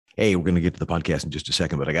Hey, we're going to get to the podcast in just a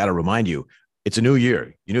second, but I got to remind you, it's a new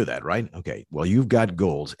year. You knew that, right? Okay. Well, you've got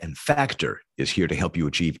goals, and Factor is here to help you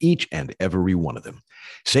achieve each and every one of them.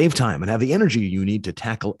 Save time and have the energy you need to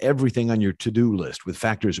tackle everything on your to-do list with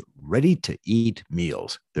Factor's ready-to-eat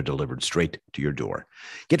meals. They're delivered straight to your door.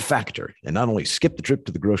 Get Factor and not only skip the trip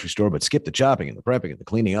to the grocery store, but skip the chopping and the prepping and the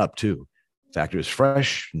cleaning up too. Factor is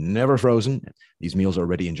fresh, never frozen. These meals are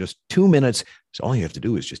ready in just 2 minutes. So all you have to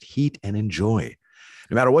do is just heat and enjoy.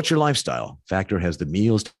 No matter what your lifestyle, Factor has the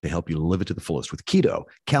meals to help you live it to the fullest with keto,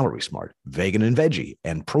 calorie smart, vegan and veggie,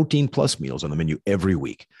 and protein plus meals on the menu every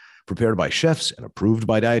week. Prepared by chefs and approved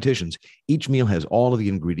by dietitians, each meal has all of the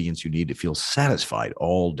ingredients you need to feel satisfied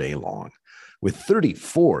all day long. With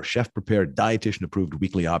 34 chef-prepared, dietitian-approved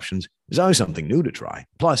weekly options, there's always something new to try.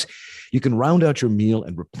 Plus, you can round out your meal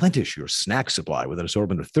and replenish your snack supply with an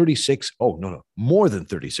assortment of more than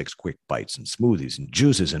 36 quick bites and smoothies and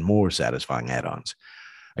juices and more satisfying add-ons.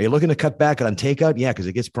 Are you looking to cut back on takeout? Yeah, because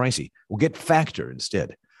it gets pricey. Well, get Factor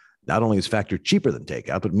instead. Not only is Factor cheaper than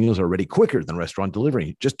takeout, but meals are ready quicker than restaurant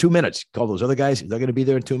delivery. Just 2 minutes. Call those other guys. They're going to be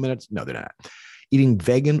there in 2 minutes. No, they're not. Eating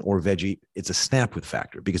vegan or veggie, it's a snap with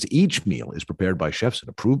Factor because each meal is prepared by chefs and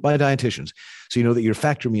approved by dietitians. So you know that your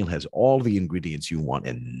Factor meal has all the ingredients you want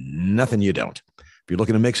and nothing you don't. If you're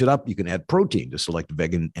looking to mix it up, you can add protein to select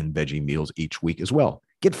vegan and veggie meals each week as well.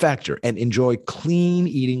 Get Factor and enjoy clean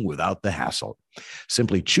eating without the hassle.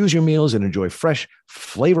 Simply choose your meals and enjoy fresh,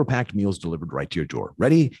 flavor-packed meals delivered right to your door.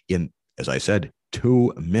 Ready in, as I said,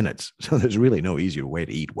 2 minutes. So there's really no easier way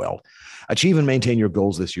to eat well. Achieve and maintain your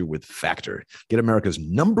goals this year with Factor. Get America's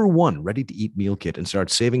 #1 ready-to-eat meal kit and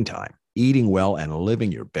start saving time, eating well, and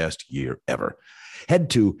living your best year ever.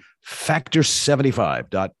 Head to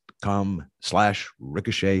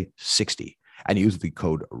factor75.com/ricochet60 and use the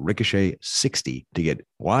code ricochet60 to get,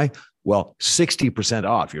 why? Well, 60%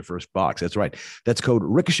 off your first box. That's right. That's code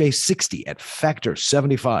ricochet60 at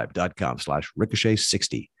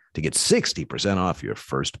factor75.com/ricochet60 to get 60% off your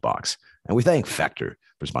first box. And we thank Factor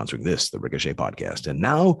for sponsoring this, the Ricochet Podcast. And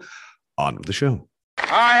now, on with the show.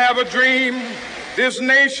 I have a dream this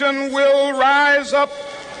nation will rise up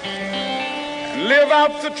and live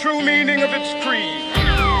out the true meaning of its creed.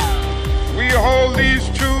 We hold these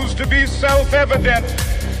truths to be self-evident,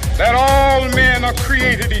 that all men are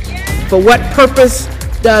created equal. For what purpose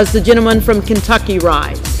does the gentleman from Kentucky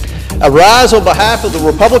rise? I rise on behalf of the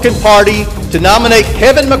Republican Party to nominate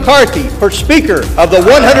Kevin McCarthy for Speaker of the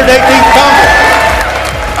 118th Congress.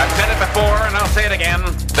 I've said it before and I'll say it again.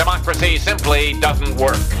 Democracy simply doesn't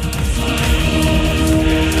work.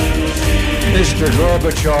 Mr.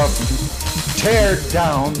 Gorbachev, tear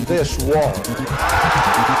down this wall.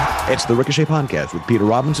 It's the Ricochet Podcast with Peter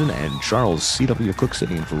Robinson and Charles C.W. Cook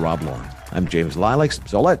sitting in for Rob Long. I'm James Lilacs,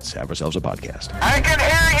 so let's have ourselves a podcast. I can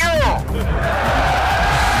hear you!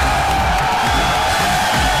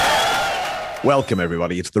 Welcome,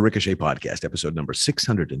 everybody. It's the Ricochet Podcast, episode number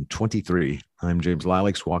 623. I'm James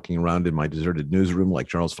Lilacs, walking around in my deserted newsroom like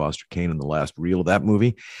Charles Foster Kane in the last reel of that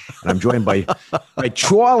movie. And I'm joined by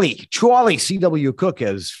Charlie C.W. Cook,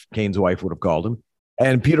 as Kane's wife would have called him,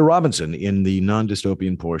 and Peter Robinson in the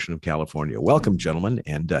non-dystopian portion of California. Welcome, gentlemen,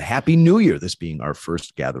 and Happy New Year, this being our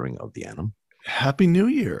first gathering of the annum. Happy New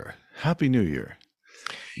Year. Happy New Year.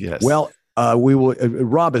 Yes. Well, we will.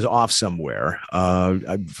 Rob is off somewhere.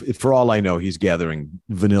 For all I know, he's gathering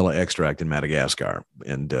vanilla extract in Madagascar,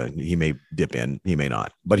 and he may dip in, he may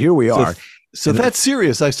not. But here we are. So that's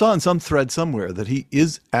serious. I saw in some thread somewhere that he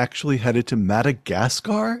is actually headed to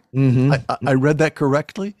Madagascar. Mm-hmm. I read that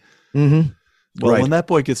correctly. Mm-hmm. Well, right. When that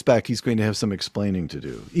boy gets back, he's going to have some explaining to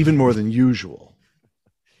do, even more than usual.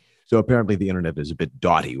 So apparently the internet is a bit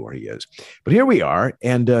dotty where he is. But here we are.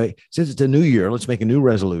 And since it's a new year, let's make a new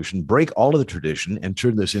resolution, break all of the tradition, and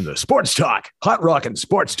turn this into sports talk, hot rock and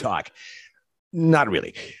sports talk. Not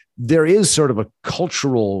really. There is sort of a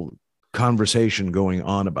cultural conversation going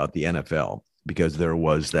on about the NFL because there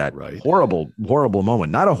was that horrible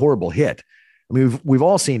moment, not a horrible hit. I mean, we've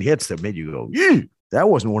all seen hits that made you go, "Ew!" That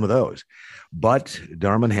wasn't one of those. But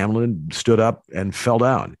Darman Hamlin stood up and fell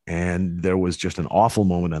down. And there was just an awful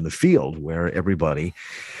moment on the field where everybody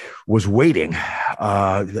was waiting.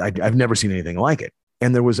 I've never seen anything like it.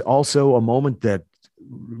 And there was also a moment that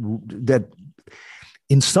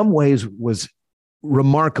in some ways was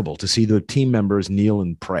remarkable to see the team members kneel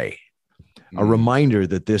and pray. A reminder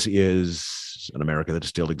that this is an America that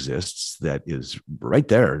still exists, that is right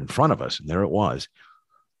there in front of us. And there it was.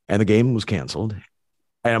 And the game was canceled.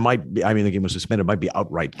 And it might be, the game was suspended, it might be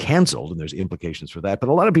outright canceled, and there's implications for that. But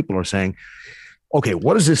a lot of people are saying, okay,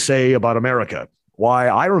 what does this say about America? Why,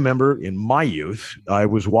 I remember in my youth, I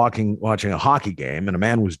was watching a hockey game, and a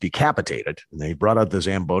man was decapitated. And they brought out the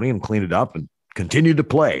Zamboni and cleaned it up and continued to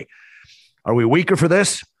play. Are we weaker for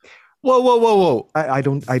this? Whoa. I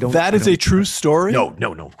don't. That is a true story? No,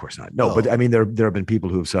 of course not. No, but I mean, there have been people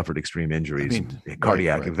who have suffered extreme injuries,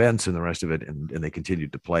 cardiac events, and the rest of it, and they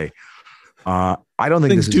continued to play. I don't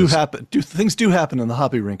think things happen. Things do happen in the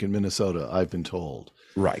hockey rink in Minnesota, I've been told.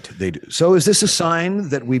 Right, they do. So is this a sign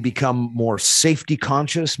that we become more safety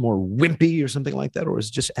conscious, more wimpy or something like that? Or is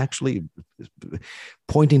it just actually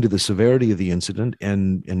pointing to the severity of the incident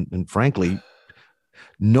and frankly,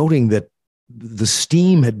 noting that the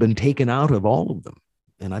steam had been taken out of all of them?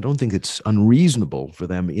 And I don't think it's unreasonable for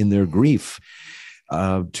them in their grief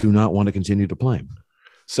to not want to continue to play.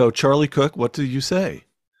 So Charlie Cook, what do you say?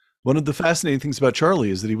 One of the fascinating things about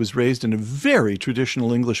Charlie is that he was raised in a very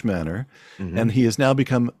traditional English manner, and he has now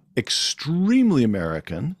become extremely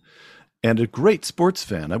American and a great sports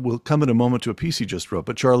fan. I will come in a moment to a piece he just wrote.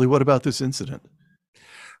 But Charlie, what about this incident?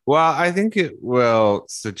 Well, I think it will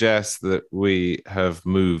suggest that we have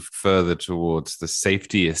moved further towards the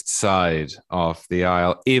safetiest side of the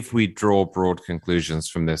aisle if we draw broad conclusions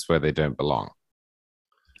from this where they don't belong.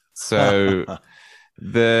 So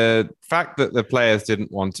the fact that the players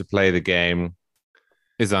didn't want to play the game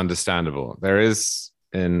is understandable. There is,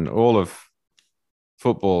 in all of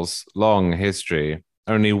football's long history,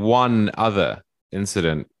 only one other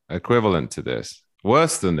incident equivalent to this,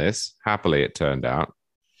 worse than this, happily it turned out,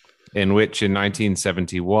 in which in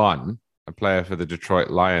 1971, a player for the Detroit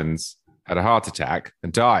Lions had a heart attack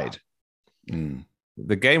and died.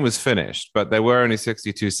 The game was finished, but there were only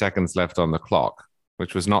 62 seconds left on the clock,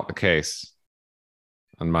 which was not the case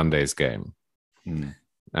on Monday's game.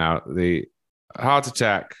 Now, the heart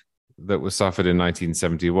attack that was suffered in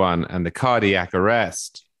 1971 and the cardiac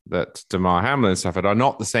arrest that Damar Hamlin suffered are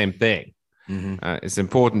not the same thing. It's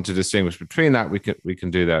important to distinguish between that. We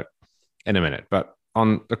can do that in a minute. But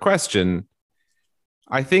on the question,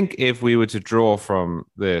 I think if we were to draw from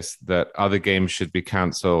this that other games should be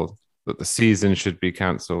cancelled, that the season should be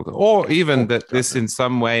cancelled, or even that this in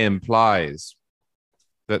some way implies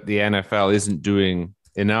that the NFL isn't doing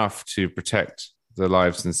enough to protect the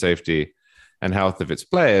lives and safety and health of its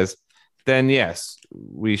players, then yes,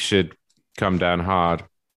 we should come down hard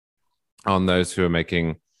on those who are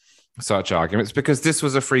making such arguments, because this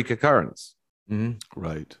was a freak occurrence.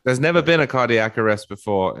 Right. There's never been a cardiac arrest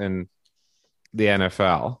before in the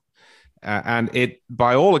NFL. And it,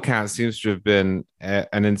 by all accounts, seems to have been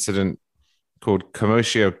an incident called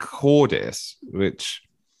commotio cordis, which,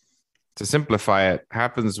 to simplify it,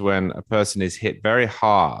 happens when a person is hit very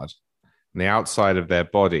hard on the outside of their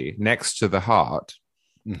body next to the heart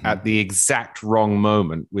at the exact wrong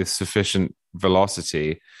moment with sufficient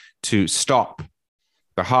velocity to stop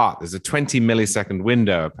the heart. There's a 20 millisecond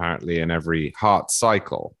window, apparently, in every heart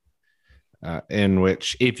cycle, in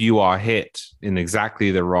which if you are hit in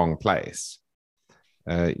exactly the wrong place,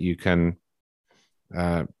 you can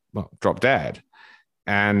drop dead.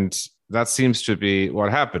 And that seems to be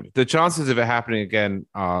what happened. The chances of it happening again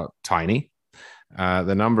are tiny.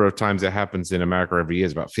 The number of times it happens in America every year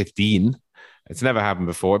is about 15. It's never happened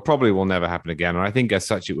before. It probably will never happen again. And I think as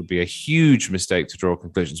such, it would be a huge mistake to draw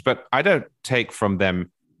conclusions. But I don't take from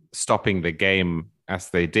them stopping the game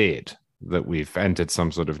as they did that we've entered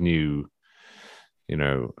some sort of new,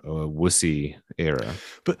 wussy era.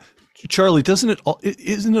 But Charlie,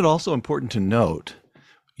 isn't it also important to note,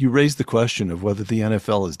 you raised the question of whether the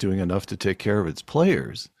NFL is doing enough to take care of its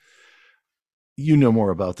players. You know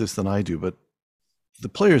more about this than I do, but the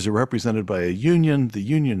players are represented by a union. The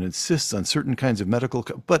union insists on certain kinds of medical.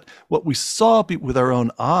 But what we saw with our own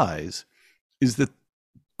eyes is that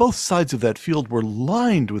both sides of that field were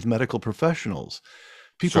lined with medical professionals.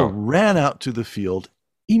 People ran out to the field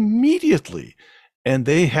immediately, and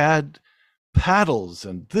they had paddles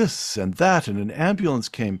and this and that, and an ambulance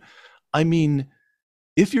came. I mean,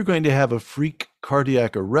 if you're going to have a freak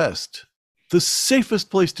cardiac arrest, the safest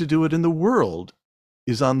place to do it in the world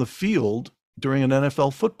is on the field during an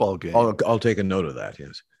NFL football game. I'll take a note of that.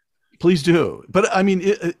 Yes, please do. But I mean,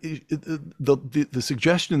 the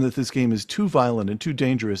suggestion that this game is too violent and too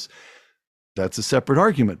dangerous, that's a separate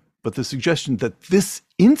argument. But the suggestion that this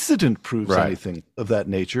incident proves anything of that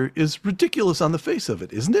nature is ridiculous on the face of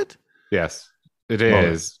it, isn't it? Yes, it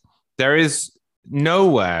is. There is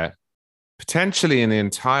nowhere, potentially in the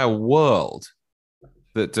entire world,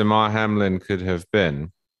 that Damar Hamlin could have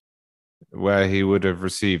been where he would have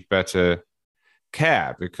received better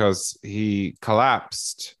care, because he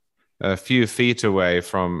collapsed a few feet away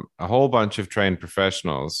from a whole bunch of trained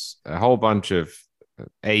professionals, a whole bunch of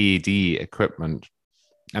AED equipment,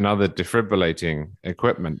 and other defibrillating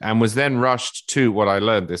equipment, and was then rushed to what I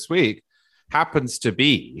learned this week happens to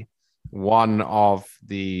be one of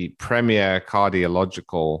the premier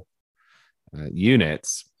cardiological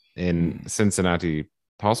units in Cincinnati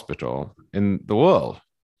Hospital in the world.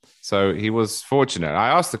 So he was fortunate. I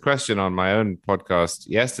asked the question on my own podcast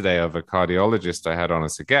yesterday of a cardiologist I had on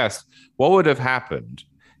as a guest, what would have happened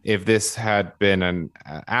if this had been an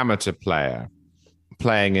amateur player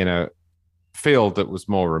playing in a field that was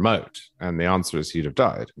more remote? And the answer is he'd have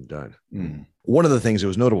died. One of the things that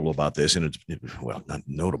was notable about this, and well, not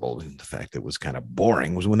notable in the fact that it was kind of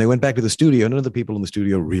boring, was when they went back to the studio, none of the people in the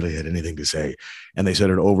studio really had anything to say. And they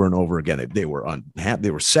said it over and over again. They were unhappy,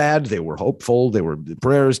 they were sad, they were hopeful, they were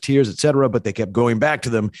prayers, tears, etc. But they kept going back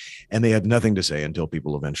to them, and they had nothing to say until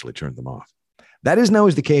people eventually turned them off. That isn't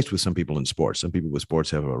always the case with some people in sports. Some people with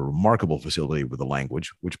sports have a remarkable facility with the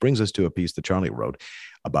language, which brings us to a piece that Charlie wrote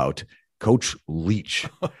about Coach Leach.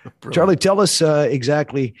 Charlie, tell us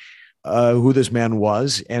exactly who this man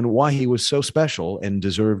was and why he was so special and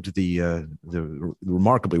deserved the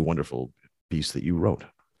remarkably wonderful piece that you wrote.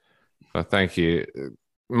 Well, thank you.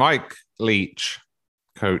 Mike Leach,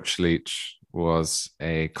 Coach Leach, was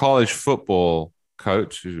a college football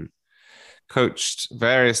coach who coached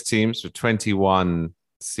various teams for 21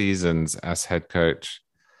 seasons as head coach.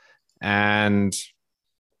 And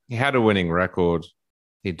he had a winning record.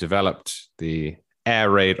 He developed the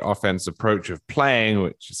air raid offense approach of playing,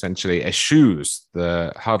 which essentially eschews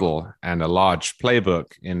the huddle and a large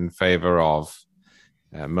playbook in favor of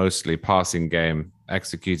mostly passing game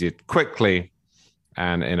executed quickly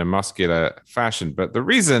and in a muscular fashion. But the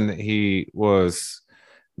reason he was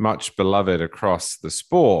much beloved across the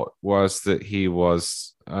sport was that he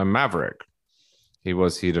was a maverick.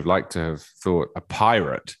 He'd have liked to have thought a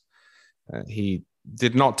pirate. He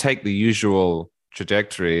did not take the usual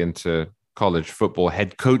trajectory into college football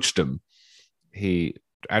head coachdom. He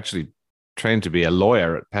actually trained to be a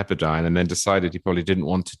lawyer at Pepperdine and then decided he probably didn't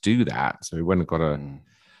want to do that. So he went and got a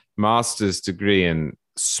master's degree in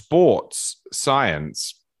sports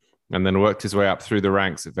science and then worked his way up through the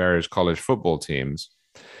ranks at various college football teams.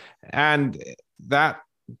 And that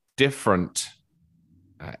different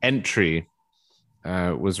entry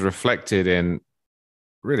was reflected in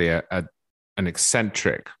really an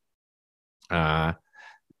eccentric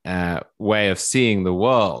way of seeing the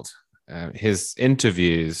world. His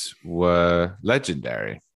interviews were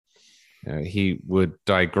legendary. He would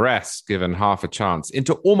digress, given half a chance,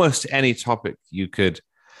 into almost any topic you could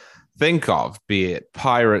think of, be it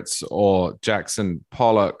pirates or Jackson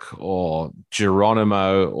Pollock or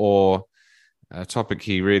Geronimo, or a topic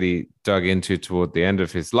he really dug into toward the end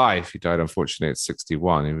of his life. He died, unfortunately, at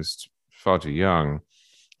 61. He was far too young.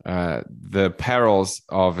 The perils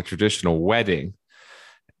of a traditional wedding.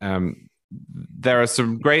 There are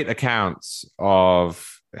some great accounts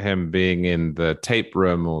of him being in the tape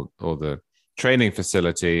room or the training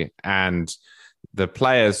facility and the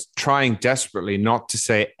players trying desperately not to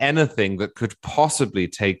say anything that could possibly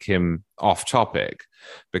take him off topic,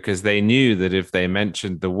 because they knew that if they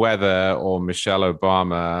mentioned the weather or Michelle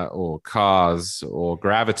Obama or cars or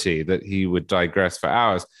gravity, that he would digress for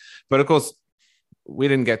hours. But of course, we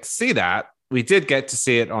didn't get to see that. We did get to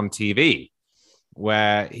see it on TV,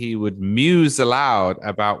 where he would muse aloud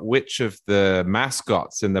about which of the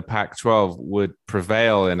mascots in the Pac-12 would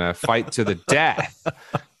prevail in a fight to the death,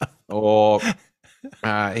 or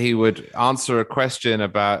he would answer a question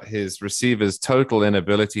about his receiver's total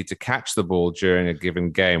inability to catch the ball during a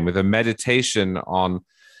given game with a meditation on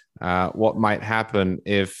what might happen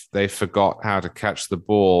if they forgot how to catch the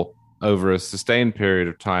ball over a sustained period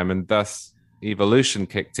of time, and thus evolution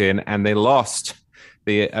kicked in and they lost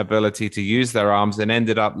the ability to use their arms and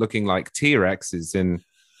ended up looking like T-Rexes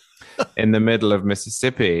in the middle of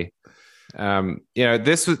Mississippi.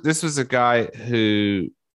 This was a guy who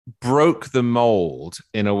broke the mold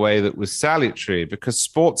in a way that was salutary, because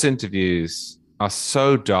sports interviews are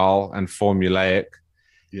so dull and formulaic.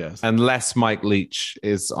 Yes. Unless Mike Leach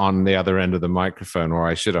is on the other end of the microphone, or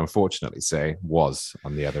I should unfortunately say was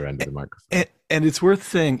on the other end of the microphone. And it's worth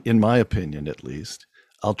saying, in my opinion, at least,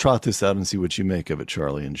 I'll trot this out and see what you make of it,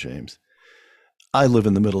 Charlie and James. I live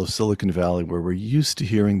in the middle of Silicon Valley, where we're used to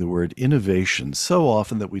hearing the word innovation so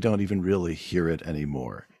often that we don't even really hear it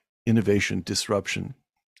anymore. Innovation, disruption.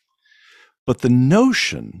 But the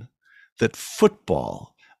notion that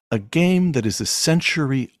football, a game that is a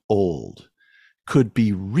century old, could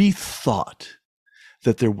be rethought,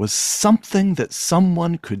 that there was something that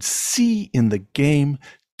someone could see in the game,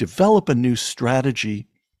 develop a new strategy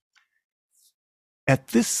at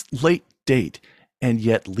this late date, and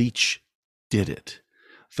yet Leach did it.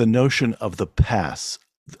 The notion of the pass,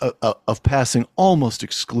 of passing almost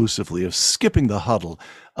exclusively, of skipping the huddle,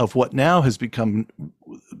 of what now has become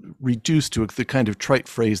reduced to the kind of trite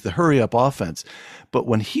phrase, the hurry up offense. But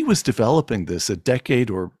when he was developing this a decade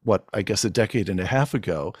and a half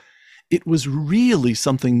ago, it was really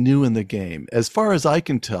something new in the game. As far as I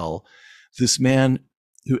can tell, this man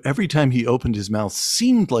who every time he opened his mouth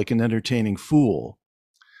seemed like an entertaining fool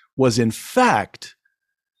was in fact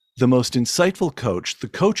the most insightful coach, the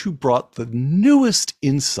coach who brought the newest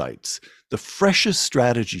insights, the freshest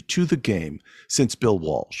strategy to the game since Bill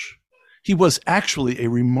Walsh. He was actually a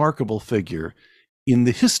remarkable figure in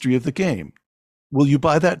the history of the game. Will you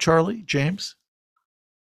buy that, Charlie, James?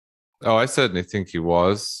 Oh, I certainly think he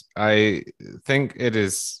was. I think it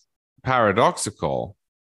is paradoxical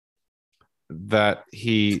that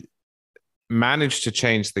he managed to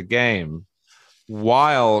change the game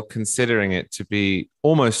while considering it to be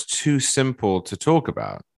almost too simple to talk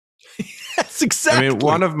about. Yes, exactly. I mean,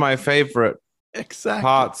 one of my favorite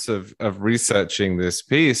parts of researching this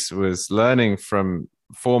piece was learning from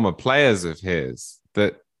former players of his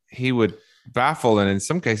that he would baffle and in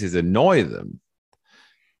some cases annoy them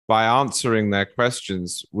by answering their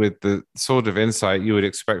questions with the sort of insight you would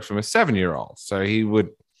expect from a 7-year-old. So he would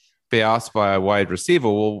be asked by a wide receiver,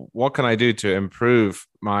 well, what can I do to improve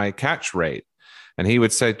my catch rate? And he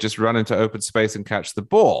would say, just run into open space and catch the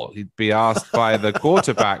ball. He'd be asked by the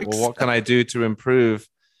quarterback, well, what can I do to improve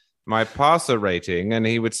my passer rating? And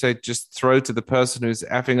he would say, just throw to the person who's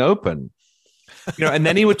effing open. And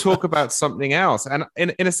then he would talk about something else. And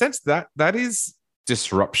in a sense, that is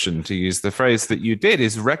disruption, to use the phrase that you did,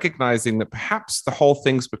 is recognizing that perhaps the whole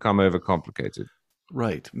thing's become overcomplicated.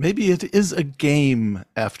 Right. Maybe it is a game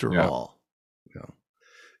after all.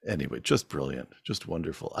 Anyway, just brilliant, just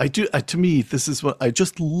wonderful. To me, this is what I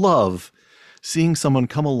just love, seeing someone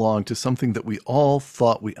come along to something that we all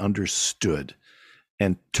thought we understood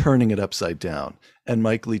and turning it upside down. And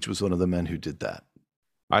Mike Leach was one of the men who did that.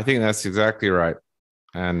 I think that's exactly right.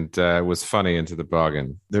 And was funny into the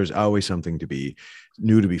bargain. There's always something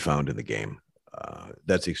new to be found in the game.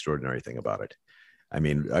 That's the extraordinary thing about it. I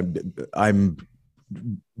mean, I'm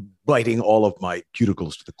biting all of my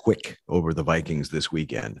cuticles to the quick over the Vikings this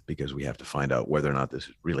weekend, because we have to find out whether or not this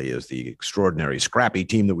really is the extraordinary, scrappy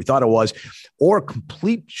team that we thought it was, or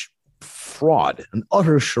complete fraud, an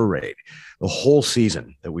utter charade. The whole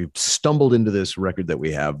season that we've stumbled into this record that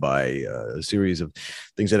we have by a series of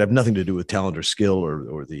things that have nothing to do with talent or skill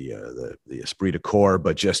or the esprit de corps,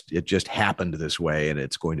 but it just happened this way, and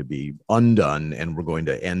it's going to be undone, and we're going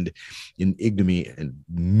to end in ignominy and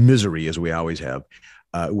misery as we always have.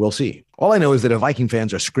 We'll see. All I know is that if Viking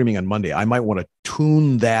fans are screaming on Monday, I might want to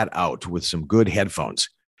tune that out with some good headphones.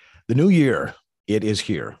 The new year, it is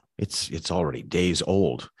here. It's already days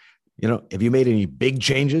old. Have you made any big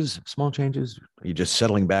changes, small changes? Are you just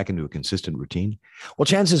settling back into a consistent routine? Well,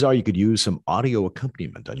 chances are you could use some audio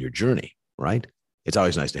accompaniment on your journey, right? It's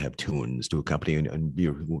always nice to have tunes to accompany and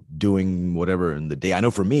you're doing whatever in the day. I know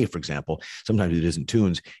for me, for example, sometimes it isn't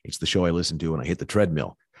tunes. It's the show I listen to when I hit the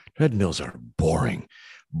treadmill. Treadmills are boring,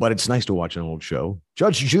 but it's nice to watch an old show.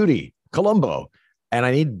 Judge Judy, Columbo. And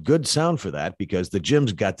I need good sound for that, because the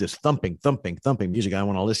gym's got this thumping music I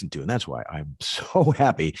want to listen to. And that's why I'm so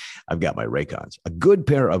happy I've got my Raycons. A good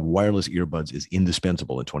pair of wireless earbuds is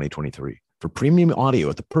indispensable in 2023. For premium audio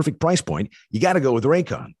at the perfect price point, you got to go with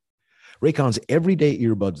Raycon. Raycon's everyday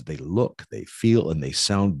earbuds, they look, they feel, and they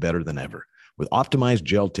sound better than ever. With optimized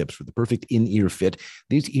gel tips for the perfect in-ear fit,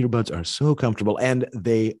 these earbuds are so comfortable, and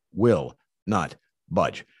they will not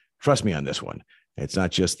budge. Trust me on this one. It's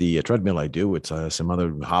not just the treadmill I do. It's some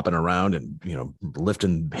other hopping around and,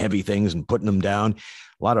 lifting heavy things and putting them down.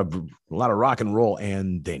 A lot of rock and roll,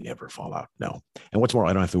 and they never fall out. No. And what's more,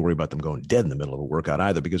 I don't have to worry about them going dead in the middle of a workout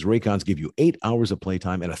either, because Raycons give you 8 hours of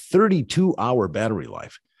playtime and a 32-hour battery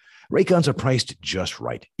life. Raycons are priced just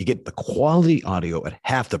right. You get the quality audio at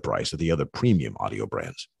half the price of the other premium audio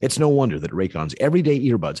brands. It's no wonder that Raycon's everyday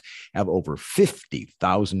earbuds have over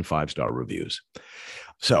 50,000 5-star reviews.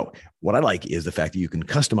 So what I like is the fact that you can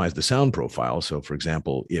customize the sound profile. So, for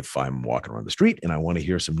example, if I'm walking around the street and I want to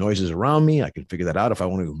hear some noises around me, I can figure that out. If I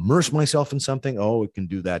want to immerse myself in something, it can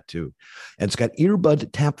do that too. And it's got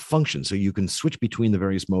earbud tap function, so you can switch between the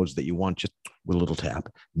various modes that you want just with a little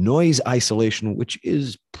tap. Noise isolation, which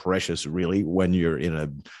is precious, really, when you're in a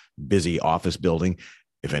busy office building,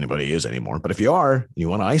 if anybody is anymore. But if you are, and you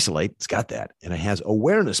want to isolate, it's got that. And it has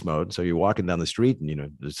awareness mode. So you're walking down the street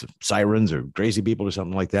and, there's sirens or crazy people or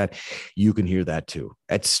something like that. You can hear that too.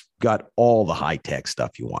 It's got all the high tech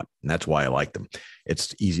stuff you want. And that's why I like them.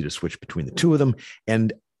 It's easy to switch between the two of them.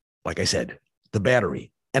 And like I said, the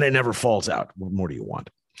battery, and it never falls out. What more do you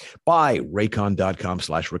want? Buy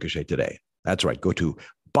Raycon.com/ricochet today. That's right. Go to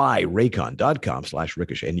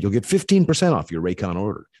buyraycon.com/ricochet and you'll get 15% off your Raycon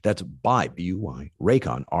order. That's buy, B-U-Y,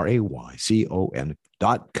 Raycon,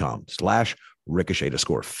 RAYCON.com/ricochet to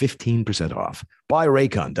score 15% off.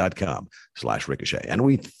 Buyraycon.com/ricochet. And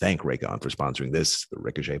we thank Raycon for sponsoring this, the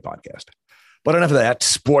Ricochet podcast. But enough of that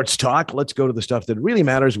sports talk. Let's go to the stuff that really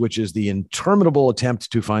matters, which is the interminable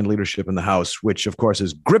attempt to find leadership in the House, which, of course,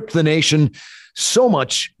 has gripped the nation so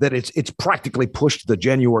much that it's practically pushed the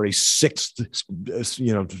January 6th,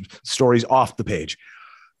 stories off the page.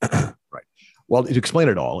 Right. Well, to explain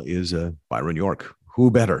it all is Byron York.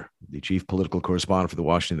 Who better? The chief political correspondent for the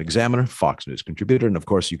Washington Examiner, Fox News contributor. And, of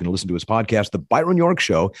course, you can listen to his podcast, The Byron York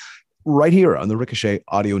Show, right here on the Ricochet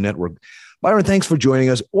Audio Network. Byron, thanks for joining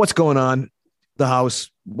us. What's going on? The House,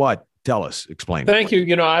 what? Tell us, explain. Thank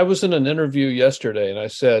you. I was in an interview yesterday and I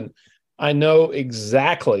said, I know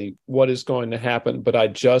exactly what is going to happen, but I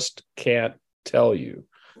just can't tell you.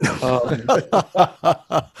 And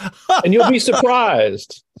you'll be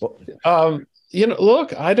surprised. Look,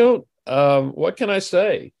 I don't, what can I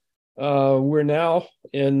say? We're now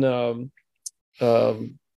in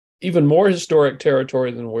even more historic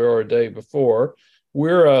territory than we were a day before.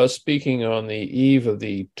 We're speaking on the eve of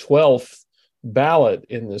the 12th ballot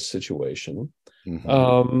in this situation.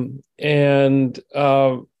 Mm-hmm.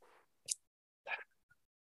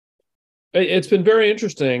 It's been very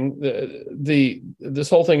interesting.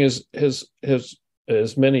 This whole thing has, as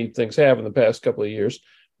many things have in the past couple of years,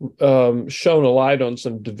 shown a light on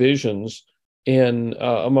some divisions in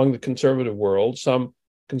among the conservative world. Some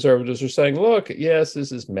conservatives are saying, look, yes,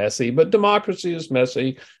 this is messy, but democracy is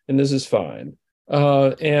messy and this is fine.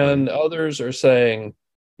 And others are saying,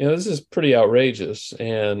 this is pretty outrageous.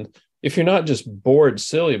 And if you're not just bored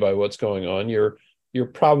silly by what's going on, you're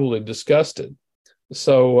probably disgusted.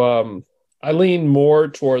 So I lean more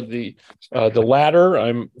toward the latter.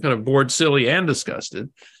 I'm kind of bored silly and disgusted.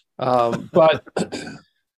 But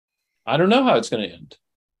I don't know how it's going to end.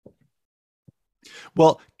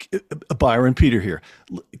 Well, Byron, Peter here.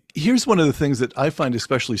 Here's one of the things that I find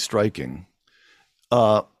especially striking.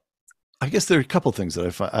 I guess there are a couple of things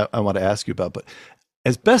that I want to ask you about, but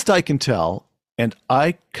as best I can tell, and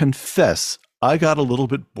I confess, I got a little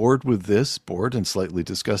bit bored and slightly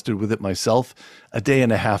disgusted with it myself a day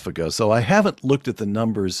and a half ago. So I haven't looked at the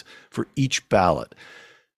numbers for each ballot.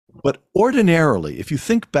 But ordinarily, if you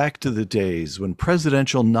think back to the days when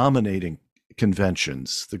presidential nominating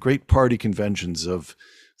conventions, the great party conventions of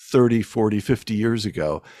 30, 40, 50 years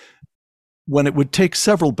ago, when it would take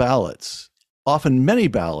several ballots, often many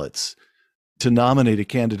ballots, to nominate a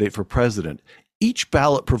candidate for president, each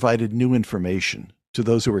ballot provided new information to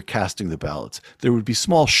those who were casting the ballots. There would be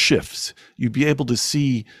small shifts. You'd be able to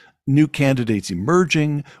see new candidates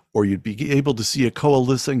emerging, or you'd be able to see a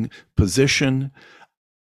coalescing position.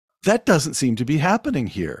 That doesn't seem to be happening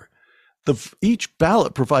here. Each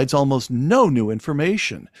ballot provides almost no new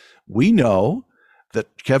information. We know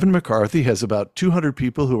that Kevin McCarthy has about 200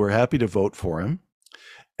 people who are happy to vote for him.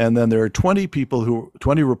 And then there are 20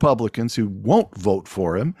 Republicans who won't vote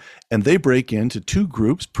for him, and they break into two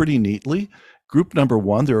groups pretty neatly. Group number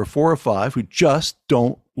one, there are 4 or 5 who just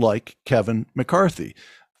don't like Kevin McCarthy.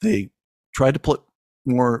 They try to put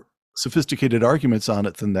more sophisticated arguments on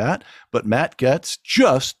it than that, but Matt Gaetz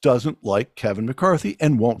just doesn't like Kevin McCarthy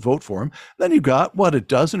and won't vote for him. Then you've got, a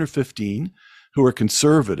dozen or 15 who are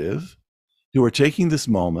conservative, who are taking this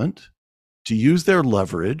moment to use their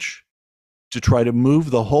leverage to try to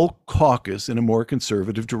move the whole caucus in a more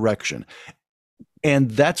conservative direction.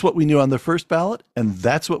 And that's what we knew on the first ballot, and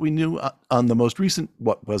that's what we knew on the most recent,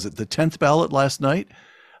 what was it, the 10th ballot last night?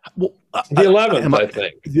 Well, the 11th, I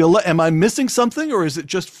think. Am I missing something, or is it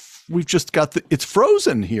just we've just got it's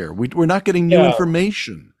frozen here? We're not getting new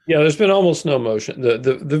information. Yeah, there's been almost no motion.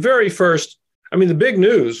 The very first, the big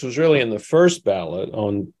news was really in the first ballot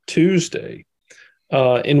on Tuesday,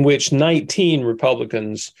 in which 19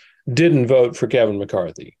 Republicans didn't vote for Kevin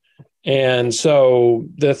McCarthy. And so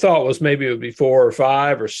the thought was maybe it would be 4 or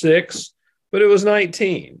 5 or 6, but it was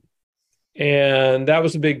 19. And that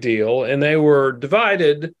was a big deal. And they were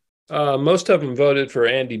divided. Most of them voted for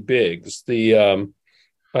Andy Biggs, the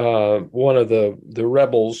one of the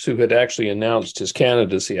rebels who had actually announced his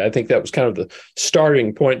candidacy. I think that was kind of the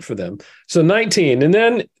starting point for them. So 19. And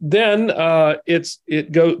then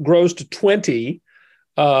it grows to 20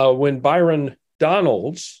 when Byron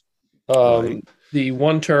Donalds, the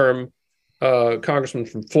one-term congressman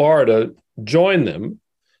from Florida, joined them.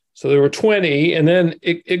 So there were 20, and then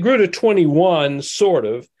it grew to 21, sort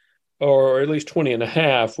of, or at least 20 and a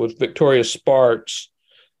half, with Victoria Sparks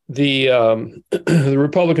the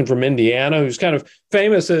Republican from Indiana, who's kind of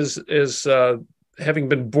famous as having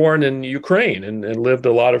been born in Ukraine and lived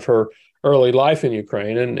a lot of her early life in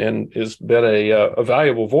Ukraine, and has been a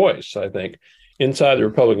valuable voice, I think, inside the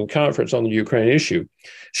Republican conference on the Ukraine issue.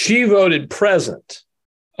 She voted present,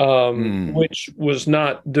 which was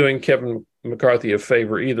not doing Kevin McCarthy a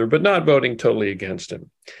favor either, but not voting totally against him.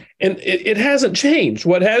 And it hasn't changed.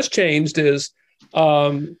 What has changed is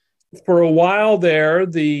for a while there,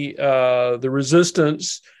 the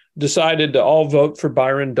resistance decided to all vote for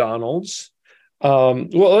Byron Donalds. Well,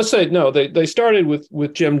 let's say no. They started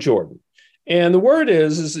with Jim Jordan, and the word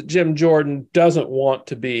is that Jim Jordan doesn't want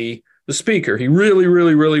to be the speaker. He really,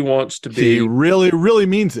 really, really wants to be. He really, really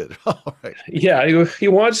means it. All right. Yeah, he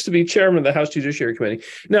wants to be chairman of the House Judiciary Committee.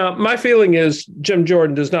 Now, my feeling is Jim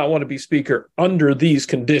Jordan does not want to be speaker under these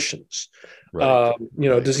conditions. Right.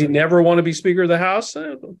 Does he never want to be Speaker of the House?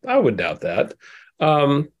 I would doubt that.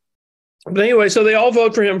 But anyway, so they all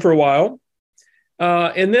vote for him for a while.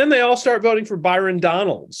 And then they all start voting for Byron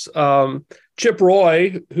Donalds. Chip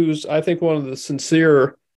Roy, who's, I think, one of the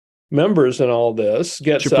sincere members in all this,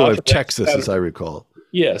 gets Chip Roy of Texas, as I recall.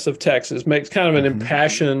 Yes, of Texas, makes kind of an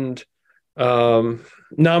impassioned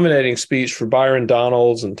nominating speech for Byron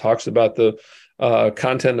Donalds and talks about the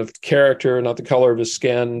content of character, not the color of his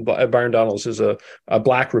skin. Byron Donalds is a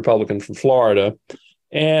black Republican from Florida.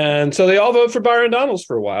 And so they all vote for Byron Donalds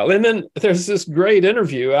for a while. And then there's this great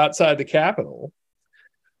interview outside the Capitol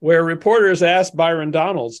where reporters ask Byron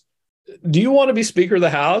Donalds, do you want to be Speaker of the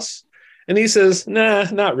House? And he says, nah,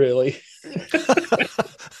 not really.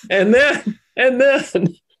 and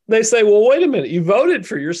then they say, well, wait a minute, you voted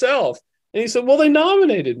for yourself. And he said, well, they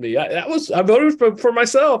nominated me. I voted for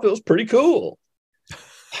myself. It was pretty cool.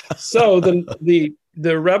 So the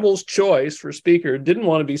rebel's choice for speaker didn't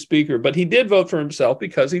want to be speaker, but he did vote for himself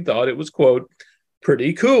because he thought it was, quote,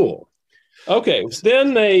 pretty cool. Okay,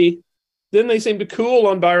 then they seem to cool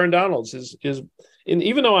on Byron Donalds. And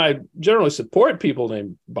even though I generally support people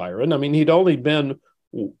named Byron, I mean, he'd only been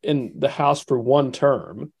in the House for one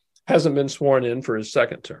term, hasn't been sworn in for his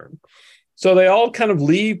second term. So they all kind of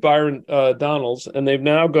leave Byron Donalds, and they've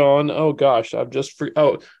now gone, oh gosh, I've just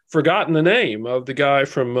forgotten the name of the guy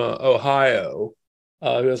from Ohio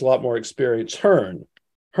who has a lot more experience, Hearn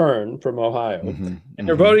from Ohio. And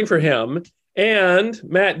they're voting for him. And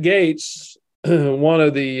Matt Gaetz, one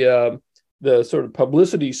of the sort of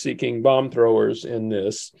publicity-seeking bomb throwers in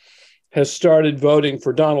this, has started voting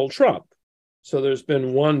for Donald Trump. So there's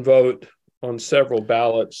been one vote on several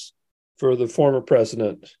ballots for the former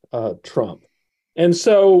president, Trump. And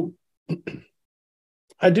so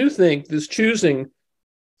I do think this choosing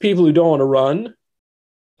people who don't want to run,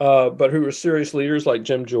 but who are serious leaders like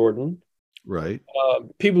Jim Jordan, right?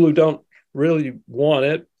 People who don't really want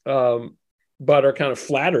it, but are kind of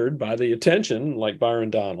flattered by the attention, like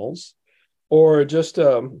Byron Donalds, or just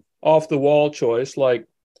off-the-wall choice like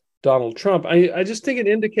Donald Trump. I just think it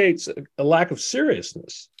indicates a lack of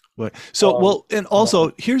seriousness. Right. So, and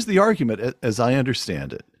also here's the argument as I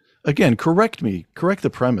understand it. Again, correct the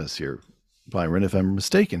premise here, Byron, if I'm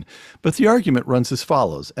mistaken. But the argument runs as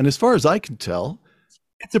follows. And as far as I can tell,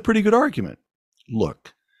 it's a pretty good argument.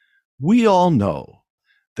 Look, we all know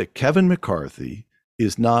that Kevin McCarthy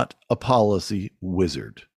is not a policy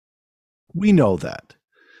wizard. We know that.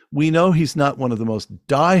 We know he's not one of the most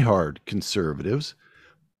diehard conservatives,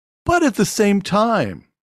 but at the same time,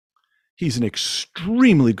 he's an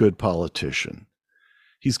extremely good politician.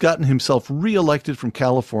 He's gotten himself reelected from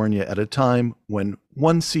California at a time when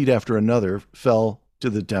one seat after another fell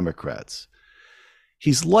to the Democrats.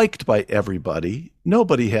 He's liked by everybody.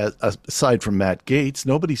 Nobody has, aside from Matt Gaetz,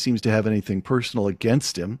 nobody seems to have anything personal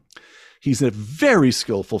against him. He's a very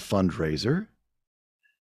skillful fundraiser.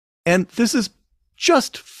 And this is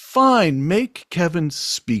just fine. Make Kevin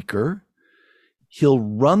speaker. He'll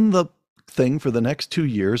run the thing for the next 2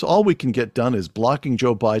 years. All we can get done is blocking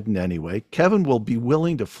Joe Biden anyway. Kevin will be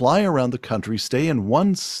willing to fly around the country, stay in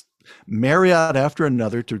one Marriott after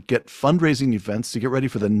another to get fundraising events to get ready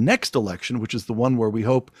for the next election, which is the one where we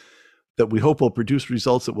hope will produce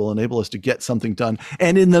results that will enable us to get something done.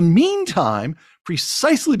 And in the meantime,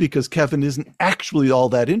 precisely because Kevin isn't actually all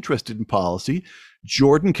that interested in policy,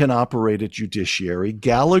 Jordan can operate at judiciary.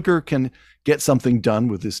 Gallagher can get something done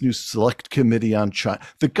with this new select committee on China.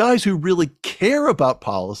 The guys who really care about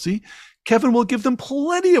policy, Kevin will give them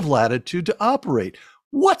plenty of latitude to operate.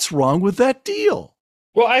 What's wrong with that deal?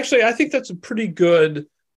 Well, actually, I think that's a pretty good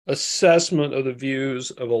assessment of the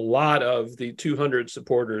views of a lot of the 200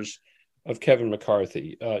 supporters of Kevin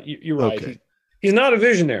McCarthy. You're right. Okay. He's not a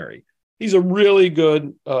visionary. He's a really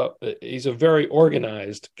good, he's a very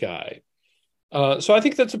organized guy. So I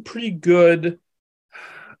think that's a pretty good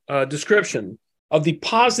description of the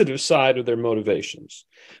positive side of their motivations.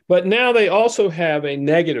 But now they also have a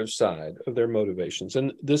negative side of their motivations.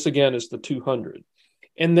 And this, again, is the 200.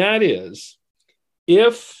 And that is,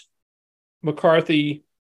 if McCarthy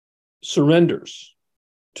surrenders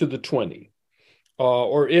to the 20,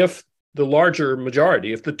 or if the larger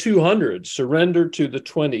majority, if the 200 surrender to the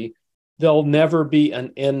 20, there'll never be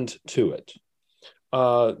an end to it.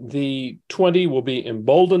 The 20 will be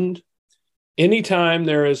emboldened. Anytime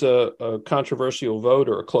there is a controversial vote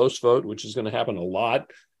or a close vote, which is going to happen a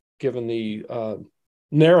lot given the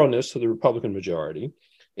narrowness of the Republican majority,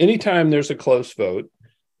 anytime there's a close vote,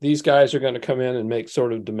 these guys are going to come in and make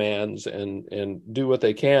sort of demands and do what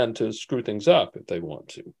they can to screw things up if they want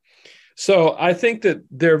to. So I think that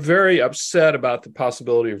they're very upset about the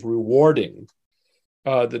possibility of rewarding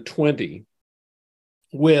the 20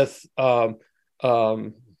 with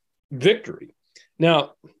victory.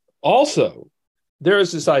 Now, also, there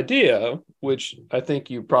is this idea, which I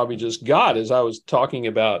think you probably just got as I was talking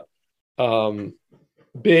about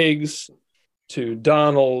Biggs to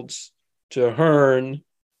Donalds to Hearn,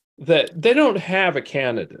 that they don't have a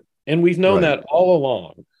candidate. And we've known that all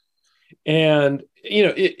along. And, you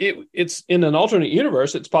know, it's in an alternate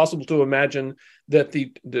universe, it's possible to imagine that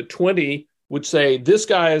the 20 would say, this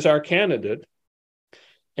guy is our candidate,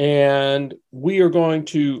 and we are going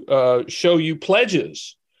to show you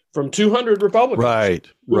pledges from 200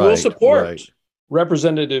 Republicans who will support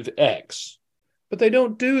Representative X. But they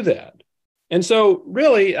don't do that. And so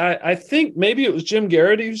really, I think maybe it was Jim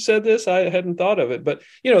Garrity who said this. I hadn't thought of it. But,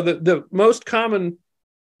 you know, the most common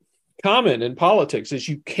comment in politics is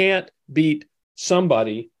you can't beat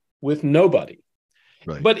somebody with nobody.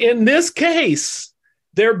 Right. But in this case,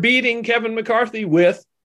 they're beating Kevin McCarthy with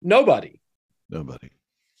nobody. Nobody.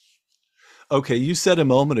 Okay, you said a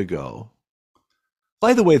moment ago.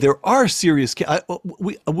 By the way, there are serious.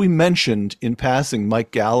 We mentioned in passing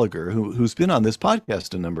Mike Gallagher, who's been on this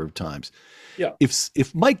podcast a number of times. Yeah.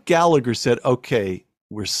 If Mike Gallagher said, "Okay,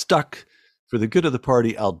 we're stuck for the good of the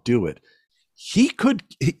party, I'll do it," he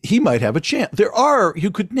might have a chance.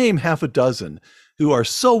 You could name half a dozen who are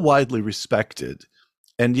so widely respected,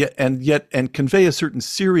 and convey a certain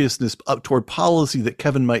seriousness up toward policy that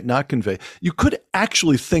Kevin might not convey. You could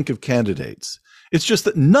actually think of candidates. It's just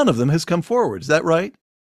that none of them has come forward. Is that right?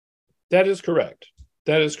 That is correct.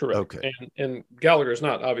 That is correct. Okay. And Gallagher is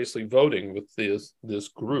not obviously voting with this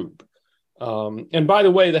group. And by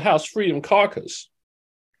the way, the House Freedom Caucus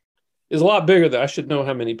is a lot bigger than, I should know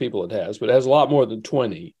how many people it has, but it has a lot more than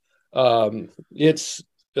 20. So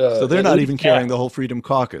they're not even carrying the whole Freedom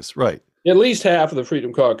Caucus, right? At least half of the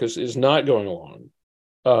Freedom Caucus is not going along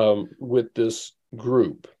with this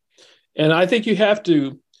group. And I think you have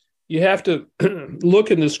to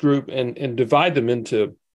look in this group and divide them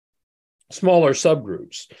into smaller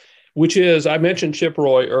subgroups, which is, I mentioned Chip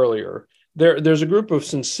Roy earlier. There's a group of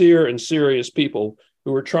sincere and serious people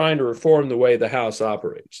who are trying to reform the way the House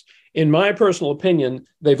operates. In my personal opinion,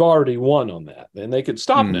 they've already won on that, and they could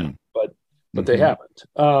stop now, but they haven't.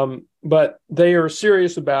 But they are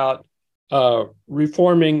serious about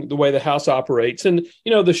reforming the way the House operates. And,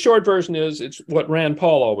 you know, the short version is, it's what Rand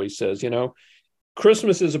Paul always says, you know,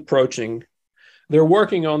 Christmas is approaching. They're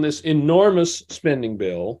working on this enormous spending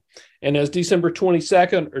bill. And as December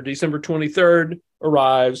 22nd or December 23rd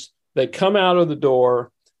arrives, they come out of the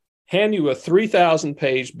door, hand you a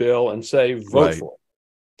 3,000-page bill and say, vote for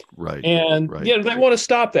it. Right. And you know, they want to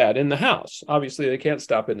stop that in the House. Obviously, they can't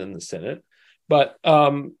stop it in the Senate, but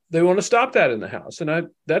they want to stop that in the House. And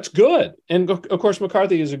that's good. And of course,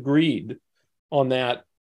 McCarthy has agreed on that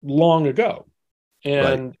long ago.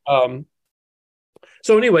 And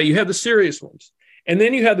so anyway, you have the serious ones. And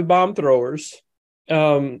then you have the bomb throwers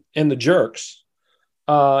and the jerks.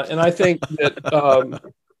 And I think that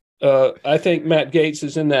I think Matt Gaetz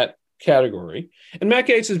is in that category. And Matt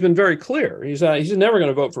Gaetz has been very clear. He's never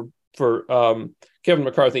going to vote for Kevin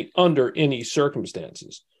McCarthy under any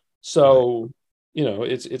circumstances. So, you know,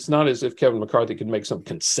 it's not as if Kevin McCarthy could make some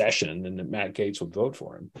concession and that Matt Gaetz would vote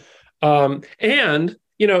for him. And,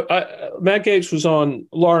 you know, Matt Gaetz was on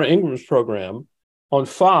Laura Ingraham's program on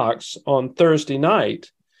Fox on Thursday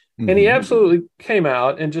night, and he absolutely came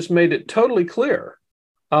out and just made it totally clear,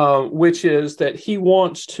 which is that he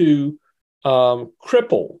wants to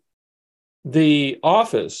cripple the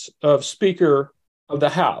office of Speaker of the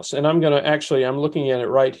House. And I'm looking at it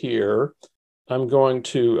right here. I'm going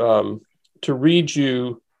to read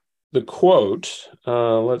you the quote.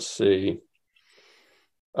 Let's see.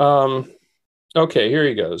 Okay, here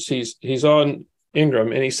he goes. He's on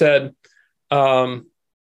Ingraham, and he said,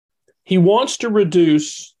 he wants to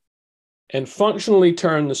reduce and functionally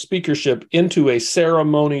turn the speakership into a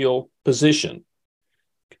ceremonial position.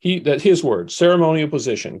 His words, ceremonial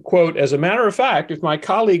position. Quote, as a matter of fact, if my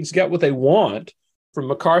colleagues get what they want from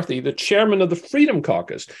McCarthy, the chairman of the Freedom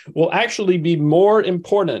Caucus will actually be more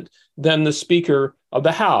important than the Speaker of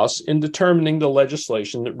the House in determining the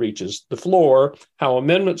legislation that reaches the floor, how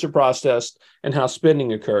amendments are processed, and how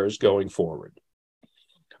spending occurs going forward.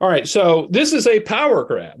 All right, so this is a power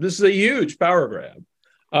grab. This is a huge power grab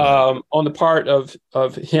on the part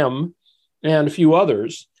of him and a few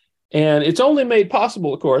others. And it's only made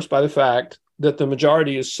possible, of course, by the fact that the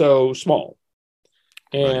majority is so small.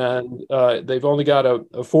 And they've only got a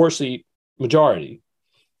 4-seat majority.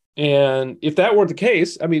 And if that weren't the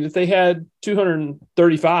case, I mean, if they had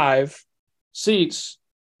 235 seats,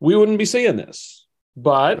 we wouldn't be seeing this.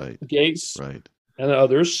 But Gaetz and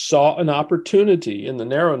others saw an opportunity in the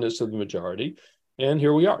narrowness of the majority, and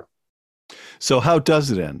here we are. So how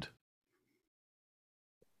does it end?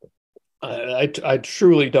 I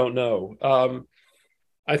truly don't know.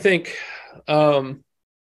 I think...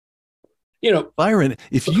 Byron,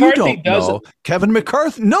 if McCarthy you don't know, Kevin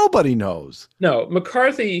McCarthy, nobody knows. No,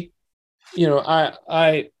 McCarthy,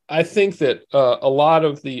 I think that a lot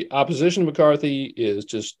of the opposition to McCarthy is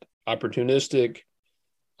just opportunistic.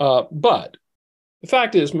 But the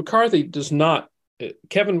fact is,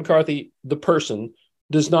 Kevin McCarthy, the person,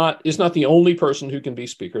 is not the only person who can be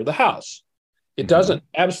Speaker of the House. It doesn't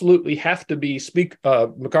absolutely have to be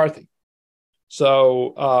McCarthy.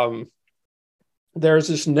 So there's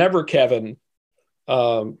this never Kevin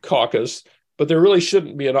caucus, but there really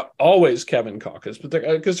shouldn't be an always Kevin caucus, but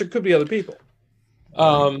because there could be other people.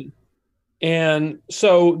 And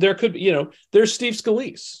so there could be, there's Steve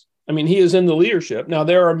Scalise. I mean, he is in the leadership. Now,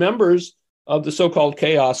 there are members of the so-called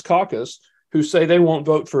Chaos Caucus who say they won't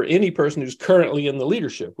vote for any person who's currently in the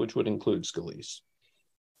leadership, which would include Scalise.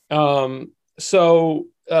 So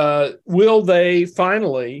will they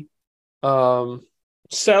finally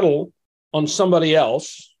settle on somebody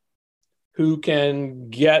else who can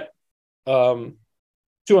get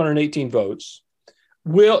 218 votes?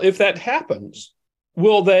 If that happens,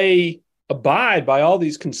 will they abide by all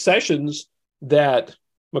these concessions that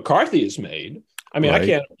McCarthy has made? I mean, I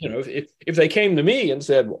can't, if they came to me and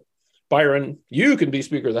said, well, Byron, you can be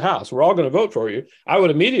Speaker of the House, we're all going to vote for you, I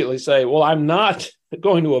would immediately say, well, I'm not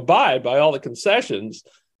going to abide by all the concessions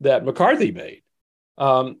that McCarthy made.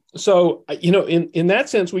 So, in that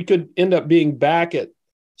sense, we could end up being back at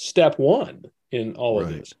step one in all of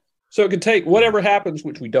this. So it could take whatever happens,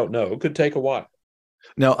 which we don't know. It could take a while.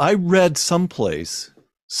 Now, I read someplace,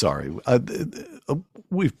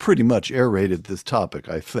 we've pretty much aerated this topic,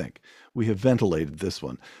 I think. We have ventilated this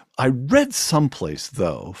one. I read someplace,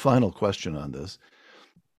 though, final question on this.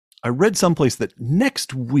 I read someplace that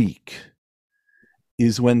next week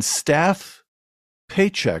is when staff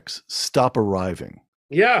paychecks stop arriving.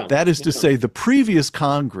 Yeah. That is to say, the previous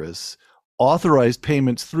Congress authorized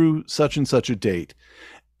payments through such and such a date.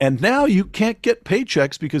 And now you can't get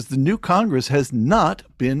paychecks because the new Congress has not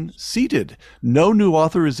been seated. No new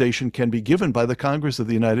authorization can be given by the Congress of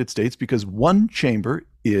the United States because one chamber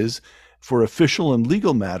is, for official and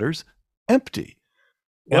legal matters, empty.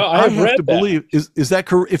 Well, I've read to believe, is that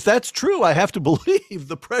correct? If that's true, I have to believe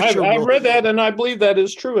the pressure. I've read that, and I believe that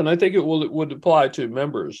is true, and I think it would apply to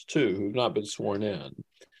members too who've not been sworn in.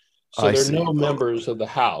 So there are no members of the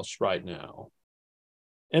House right now,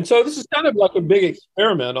 and so this is kind of like a big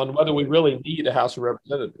experiment on whether we really need a House of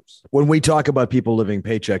Representatives. When we talk about people living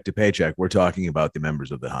paycheck to paycheck, we're talking about the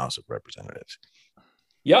members of the House of Representatives.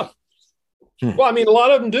 Yeah. Well, I mean, a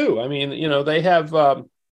lot of them do. I mean, they have.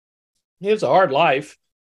 It's a hard life.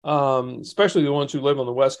 Especially the ones who live on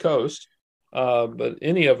the West Coast, but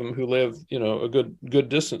any of them who live, a good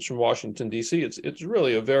distance from Washington, D.C., it's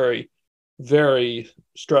really a very, very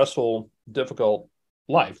stressful, difficult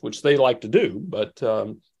life, which they like to do, but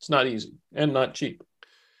it's not easy and not cheap.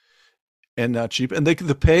 And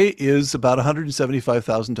the pay is about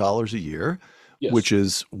 $175,000 a year, yes, which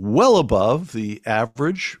is well above the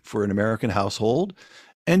average for an American household,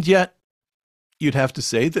 and yet you'd have to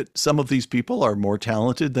say that some of these people are more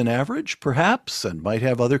talented than average, perhaps, and might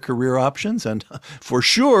have other career options. And for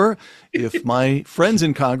sure, if my friends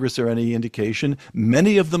in Congress are any indication,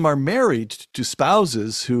 many of them are married to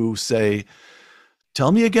spouses who say,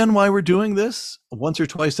 tell me again why we're doing this once or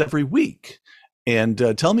twice every week. And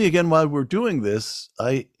tell me again why we're doing this.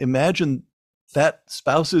 I imagine that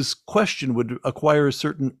spouse's question would acquire a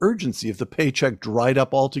certain urgency if the paycheck dried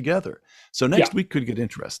up altogether. So next week could get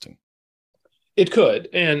interesting. It could,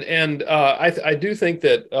 and I do think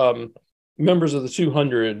that members of the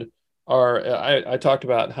 200 are. I talked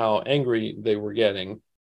about how angry they were getting,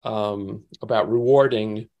 about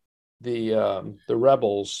rewarding the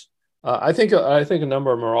rebels. I think a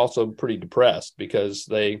number of them are also pretty depressed because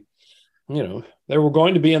they were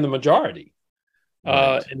going to be in the majority,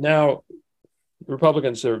 Right. and now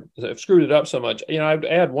Republicans have screwed it up so much. I'd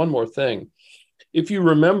add one more thing. If you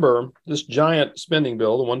remember this giant spending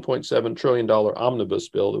bill, the $1.7 trillion omnibus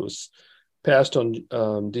bill that was passed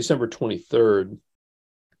on December 23rd,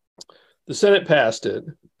 the Senate passed it,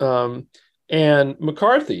 and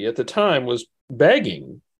McCarthy at the time was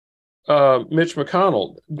begging Mitch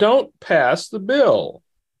McConnell, don't pass the bill.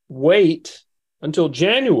 Wait until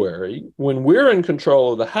January when we're in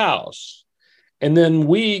control of the House, and then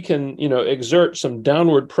we can, exert some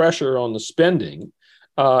downward pressure on the spending,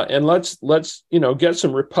 and let's get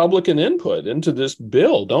some Republican input into this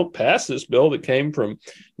bill. Don't pass this bill that came from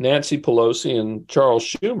Nancy Pelosi and Charles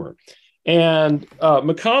Schumer. And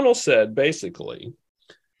McConnell said basically,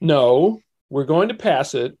 no, we're going to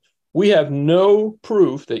pass it. We have no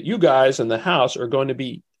proof that you guys in the House are going to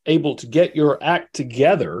be able to get your act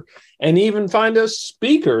together and even find a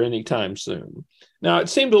speaker anytime soon. Now, it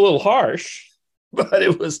seemed a little harsh, but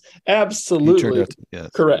it was absolutely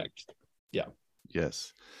correct. Yeah.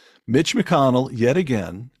 Yes. Mitch McConnell, yet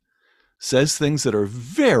again, says things that are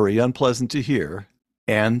very unpleasant to hear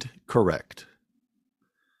and correct.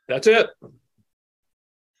 That's it.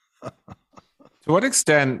 To what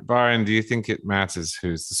extent, Byron, do you think it matters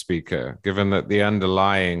who's the speaker, given that the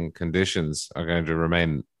underlying conditions are going to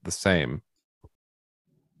remain the same?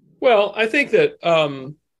 Well, I think that,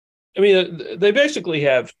 they basically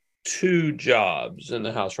have two jobs in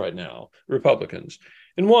the House right now, Republicans.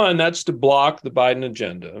 And one, that's to block the Biden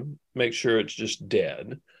agenda, make sure it's just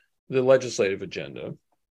dead, the legislative agenda.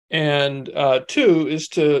 And two is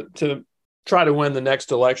to try to win the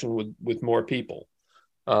next election with more people.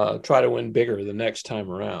 Try to win bigger the next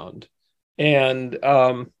time around. And,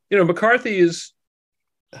 McCarthy is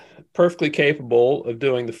perfectly capable of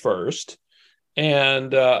doing the first,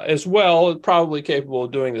 and as well, probably capable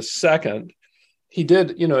of doing the second. He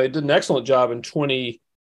did an excellent job in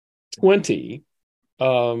 2020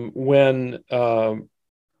 when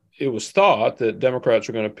it was thought that Democrats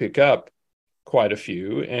were going to pick up quite a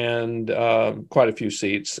few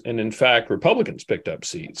seats. And in fact, Republicans picked up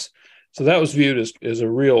seats. So that was viewed as a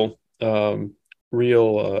real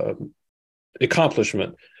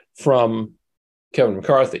accomplishment from Kevin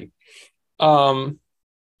McCarthy.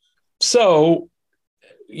 So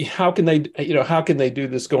how can they do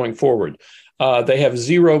this going forward? They have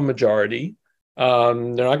zero majority.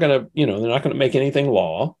 They're not going to make anything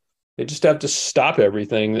law. They just have to stop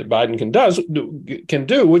everything that Biden can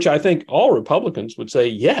do, which I think all Republicans would say,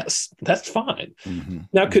 yes, that's fine. Mm-hmm.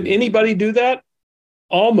 Now, could anybody do that?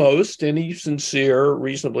 Almost any sincere,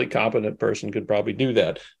 reasonably competent person could probably do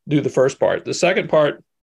that, do the first part. The second part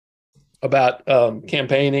about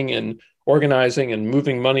campaigning and organizing and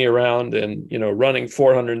moving money around and, running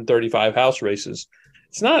 435 House races,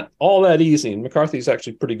 it's not all that easy. And McCarthy's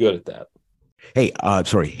actually pretty good at that. Hey,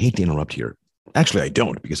 sorry, hate to interrupt here. Actually, I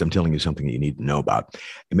don't, because I'm telling you something that you need to know about.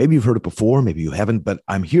 And maybe you've heard it before, maybe you haven't, but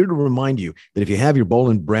I'm here to remind you that if you have your Boll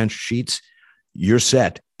and Branch sheets, you're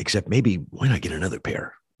set, except maybe why not get another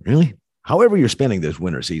pair? Really? However you're spending this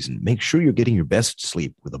winter season, make sure you're getting your best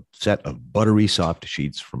sleep with a set of buttery soft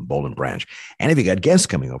sheets from Boll and Branch. And if you got guests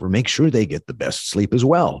coming over, make sure they get the best sleep as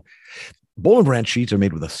well. Boll and Branch sheets are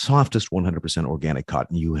made with the softest 100% organic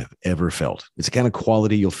cotton you have ever felt. It's the kind of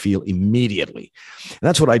quality you'll feel immediately. And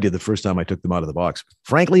that's what I did the first time I took them out of the box.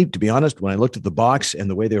 Frankly, to be honest, when I looked at the box and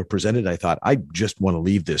the way they were presented, I thought, I just want to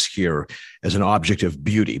leave this here as an object of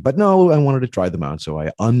beauty. But no, I wanted to try them out. So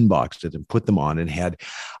I unboxed it and put them on and had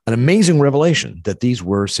an amazing revelation that these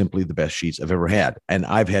were simply the best sheets I've ever had. And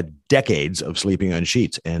I've had decades of sleeping on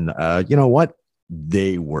sheets. And you know what?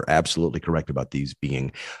 They were absolutely correct about these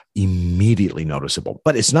being immediately noticeable.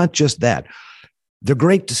 But it's not just that. They're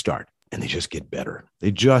great to start, and they just get better.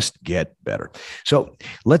 They just get better. So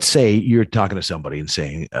let's say you're talking to somebody and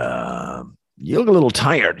saying, you look a little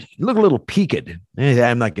tired. You look a little peaked.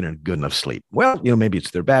 I'm not getting good enough sleep. Well, maybe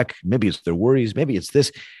it's their back. Maybe it's their worries. Maybe it's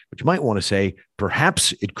this. But you might want to say,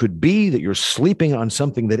 perhaps it could be that you're sleeping on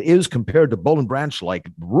something that is, compared to Boll and Branch,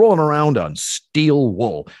 like rolling around on steel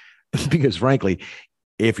wool. Because frankly,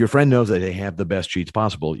 if your friend knows that they have the best sheets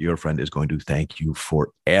possible, your friend is going to thank you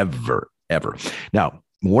forever, ever. Now,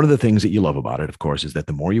 one of the things that you love about it, of course, is that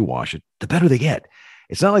the more you wash it, the better they get.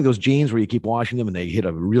 It's not like those jeans where you keep washing them and they hit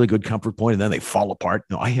a really good comfort point and then they fall apart.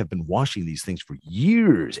 No, I have been washing these things for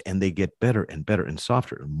years and they get better and better and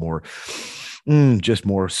softer and more, just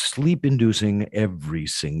more sleep-inducing every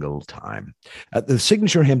single time. The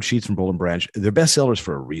signature hemp sheets from Boll & Branch, they're bestsellers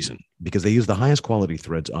for a reason, because they use the highest quality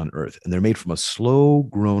threads on earth, and they're made from a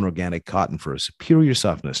slow-grown organic cotton for a superior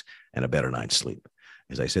softness and a better night's sleep.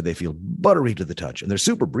 As I said, they feel buttery to the touch, and they're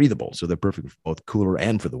super breathable, so they're perfect for both cooler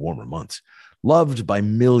and for the warmer months. Loved by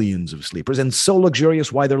millions of sleepers, and so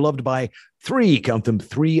luxurious, why they're loved by count them,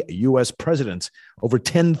 3 U.S. presidents, over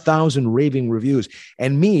 10,000 raving reviews,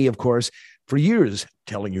 and me, of course, for years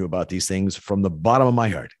telling you about these things from the bottom of my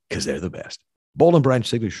heart, because they're the best. Boll & Branch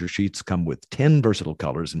signature sheets come with 10 versatile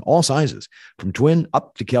colors in all sizes, from twin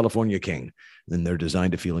up to California king. And they're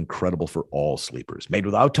designed to feel incredible for all sleepers. Made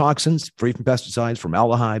without toxins, free from pesticides,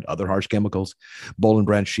 formaldehyde, other harsh chemicals. Boll &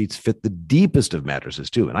 Branch sheets fit the deepest of mattresses,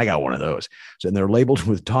 too. And I got one of those. So, and they're labeled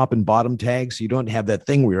with top and bottom tags, so you don't have that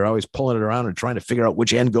thing where you're always pulling it around and trying to figure out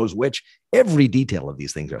which end goes which. Every detail of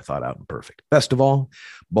these things are thought out and perfect. Best of all,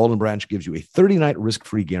 Boll & Branch gives you a 30-night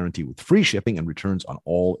risk-free guarantee with free shipping and returns on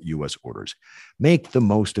all U.S. orders. Make the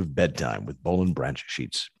most of bedtime with Boll & Branch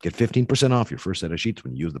sheets. Get 15% off your first set of sheets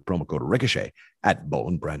when you use the promo code Ricochet at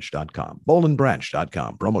bollandbranch.com.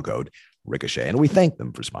 Bollandbranch.com, promo code Ricochet. And we thank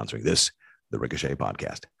them for sponsoring this, the Ricochet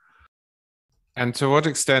podcast. And to what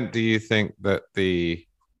extent do you think that the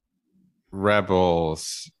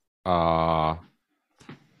rebels are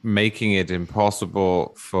making it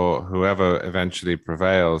impossible for whoever eventually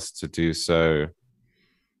prevails to do so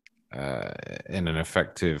in an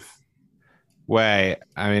effective way?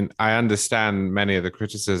 I mean, I understand many of the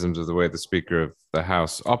criticisms of the way the Speaker of the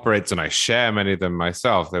House operates, and I share many of them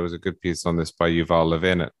myself. There was a good piece on this by Yuval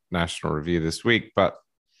Levin at National Review this week. But at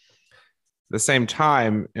the same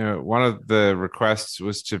time, one of the requests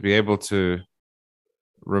was to be able to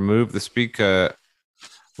remove the Speaker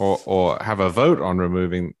or have a vote on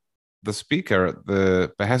removing the Speaker at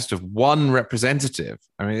the behest of one representative.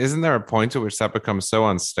 I mean, isn't there a point at which that becomes so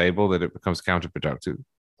unstable that it becomes counterproductive?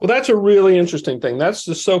 Well, that's a really interesting thing. That's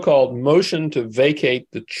the so-called motion to vacate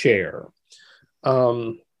the chair.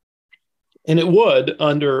 And it would,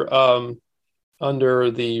 under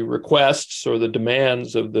the requests or the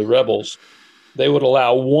demands of the rebels, they would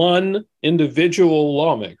allow one individual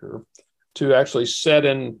lawmaker to actually set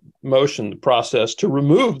in motion the process to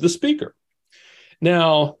remove the Speaker.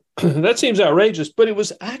 Now, that seems outrageous, but it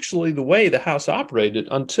was actually the way the House operated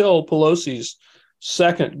until Pelosi's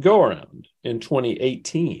second go-around in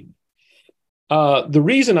 2018. The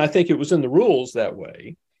reason I think it was in the rules that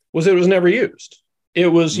way was it was never used. It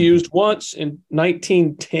was used once in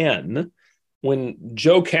 1910 when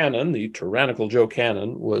Joe Cannon, the tyrannical Joe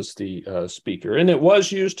Cannon, was the Speaker. And it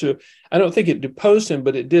was used to, I don't think it deposed him,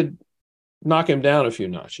 but it did knock him down a few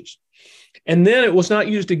notches. And then it was not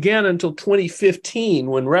used again until 2015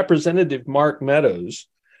 when Representative Mark Meadows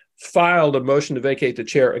filed a motion to vacate the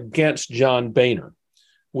chair against John Boehner,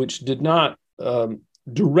 which did not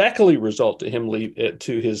directly result to him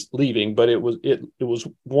his leaving, but it was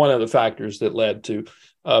one of the factors that led to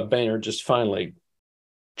Boehner just finally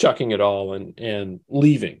chucking it all and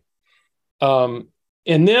leaving. And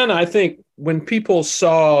then I think when people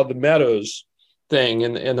saw the Meadows thing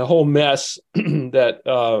and the whole mess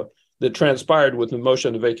that transpired with the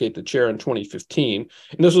motion to vacate the chair in 2015,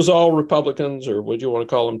 and this was all Republicans, or what do you want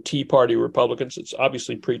to call them, Tea Party Republicans. It's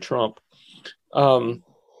obviously pre-Trump.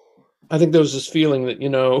 I think there was this feeling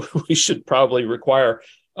that, we should probably require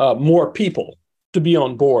more people to be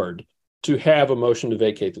on board to have a motion to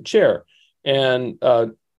vacate the chair. And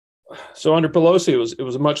so under Pelosi, it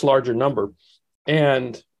was a much larger number.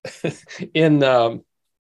 And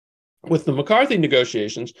with the McCarthy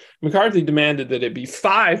negotiations, McCarthy demanded that it be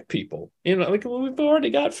 5 people. We've already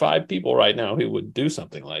got 5 people right now who would do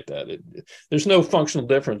something like that. There's no functional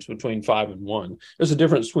difference between 5 and 1. There's a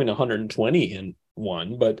difference between 120 and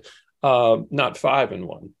 1, but not 5 and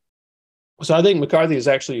 1. So I think McCarthy has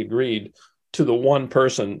actually agreed to the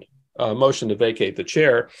one-person motion to vacate the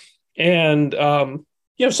chair. And,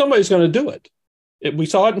 somebody's going to do it. We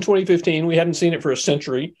saw it in 2015. We hadn't seen it for a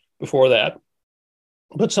century before that.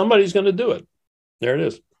 But somebody's going to do it. There it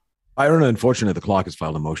is. Byron, unfortunately, the clock has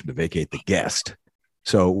filed a motion to vacate the guest.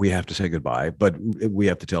 So we have to say goodbye. But we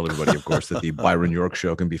have to tell everybody, of course, that the Byron York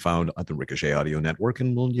Show can be found at the Ricochet Audio Network.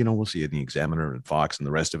 And we'll see it in the Examiner and Fox and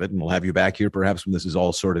the rest of it. And we'll have you back here perhaps when this is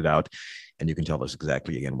all sorted out. and you can tell us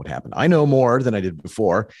exactly again what happened. I know more than I did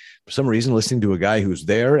before. For some reason, listening to a guy who's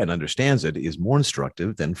there and understands it is more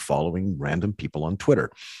instructive than following random people on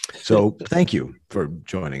Twitter. So thank you for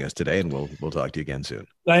joining us today, and we'll talk to you again soon.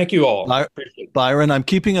 Thank you all. Byron, I'm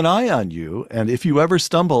keeping an eye on you, and if you ever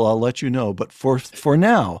stumble, I'll let you know. But for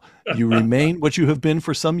now, you remain what you have been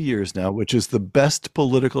for some years now, which is the best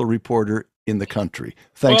political reporter in the country.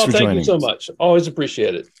 Thanks for joining us. Thank you so much. Always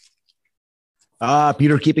appreciate it.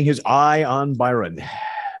 Peter keeping his eye on Byron.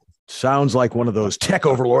 Sounds like one of those tech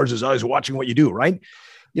overlords is always watching what you do, right?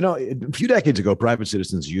 You know, a few decades ago, private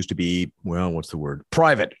citizens used to be, well, what's the word?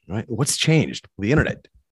 Private, right? What's changed? The internet.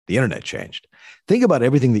 The internet changed. Think about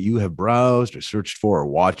everything that you have browsed or searched for or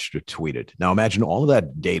watched or tweeted. Now imagine all of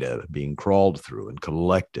that data being crawled through and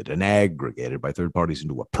collected and aggregated by third parties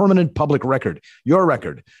into a permanent public record, your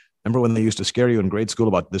record. Remember when they used to scare you in grade school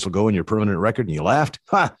about this will go in your permanent record and you laughed?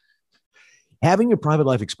 Ha! Having your private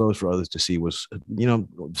life exposed for others to see was, you know,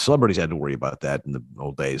 celebrities had to worry about that in the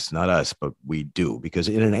old days. Not us, but we do. Because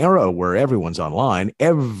in an era where everyone's online,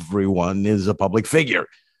 everyone is a public figure.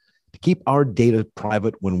 To keep our data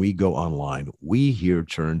private when we go online, we here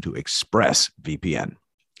turn to ExpressVPN.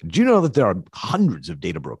 Did you know that there are hundreds of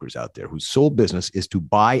data brokers out there whose sole business is to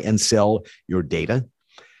buy and sell your data?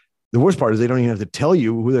 The worst part is they don't even have to tell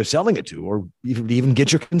you who they're selling it to or even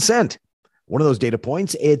get your consent. One of those data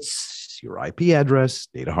points, it's your IP address.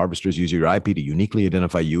 Data harvesters use your IP to uniquely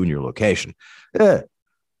identify you and your location. But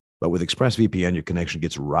with ExpressVPN, your connection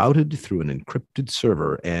gets routed through an encrypted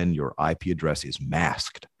server and your IP address is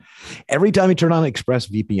masked. Every time you turn on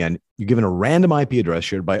ExpressVPN, you're given a random IP address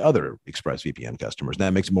shared by other ExpressVPN customers. And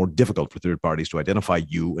that makes it more difficult for third parties to identify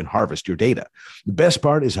you and harvest your data. The best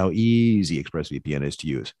part is how easy ExpressVPN is to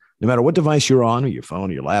use. No matter what device you're on, or your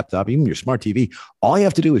phone, or your laptop, even your smart TV, all you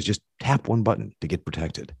have to do is just tap one button to get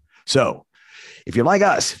protected. So if you're like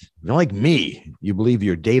us, if you're like me, you believe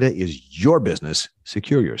your data is your business,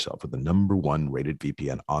 secure yourself with the #1 rated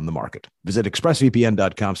VPN on the market. Visit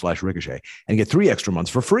expressvpn.com/ricochet and get 3 extra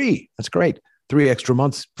months for free. That's great. 3 extra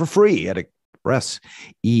months for free at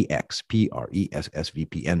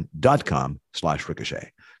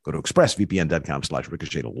expressvpn.com/ricochet. Go to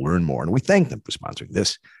expressvpn.com/ricochet to learn more. And we thank them for sponsoring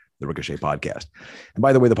this, the Ricochet Podcast. And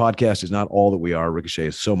by the way, the podcast is not all that we are. Ricochet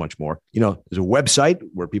is so much more. You know, there's a website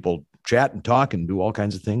where people chat and talk and do all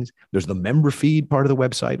kinds of things. There's the member feed part of the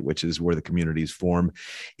website, which is where the communities form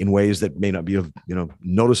in ways that may not be,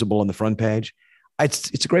 noticeable on the front page.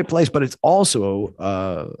 It's a great place, but it's also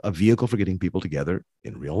a vehicle for getting people together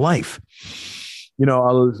in real life. You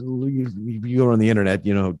know, you're on the internet,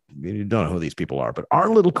 you don't know who these people are, but our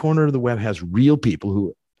little corner of the web has real people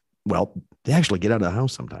who, well, they actually get out of the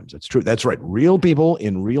house sometimes. That's true. That's right. Real people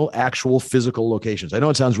in real, actual physical locations. I know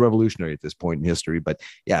it sounds revolutionary at this point in history, but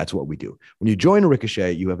yeah, it's what we do. When you join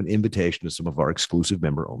Ricochet, you have an invitation to some of our exclusive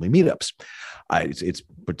member-only meetups. It's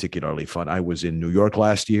particularly fun. I was in New York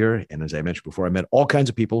last year, and as I mentioned before, I met all kinds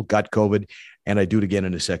of people, got COVID, and I do it again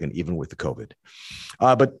in a second, even with the COVID.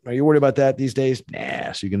 But are you worried about that these days?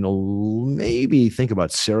 Nah. So you can maybe think about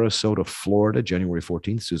Sarasota, Florida, January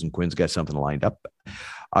 14th. Susan Quinn's got something lined up.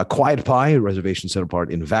 Quiet Pie, a reservation set apart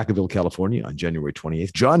in Vacaville, California on January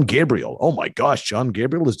 28th. John Gabriel. Oh my gosh, John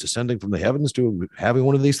Gabriel is descending from the heavens to having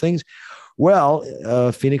one of these things. Well,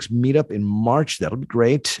 Phoenix meetup in March. That'll be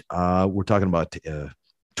great. We're talking about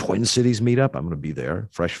Twin Cities meetup. I'm going to be there.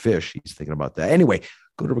 Fresh Fish. He's thinking about that. Anyway,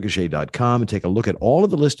 go to ricochet.com and take a look at all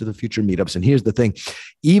of the list of the future meetups. And here's the thing.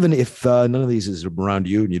 Even if none of these is around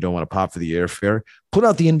you and you don't want to pop for the airfare, put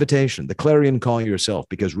out the invitation, the clarion call yourself,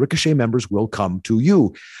 because Ricochet members will come to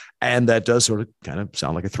you. And that does sort of kind of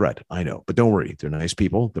sound like a threat. I know, but don't worry. They're nice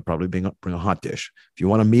people. They'll probably bring a hot dish. If you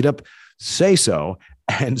want to meet up, say so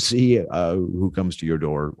and see who comes to your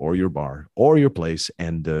door or your bar or your place,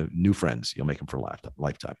 and new friends. You'll make them for a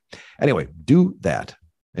lifetime. Anyway, do that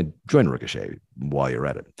and join Ricochet while you're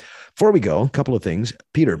at it. Before we go, a couple of things.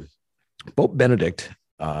 Peter, Pope Benedict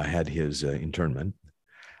had his internment.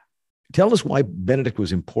 Tell us why Benedict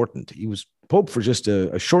was important. He was Pope for just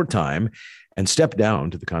a short time and stepped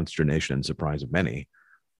down to the consternation and surprise of many,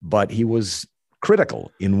 but he was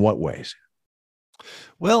critical in what ways?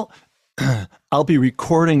 Well, I'll be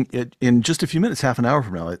recording it in just a few minutes, half an hour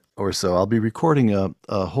from now or so. I'll be recording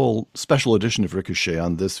a whole special edition of Ricochet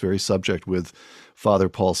on this very subject with Father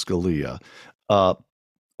Paul Scalia.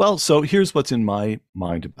 So here's what's in my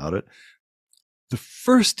mind about it. The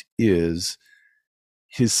first is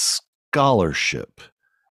his scholarship,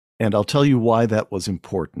 and I'll tell you why that was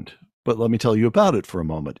important. But let me tell you about it for a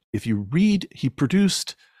moment. If you read, he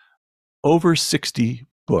produced over 60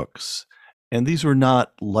 books. And these were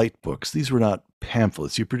not light books. These were not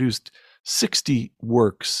pamphlets. He produced 60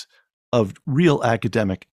 works of real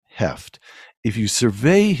academic heft. If you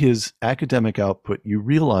survey his academic output, you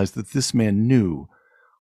realize that this man knew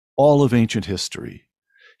all of ancient history.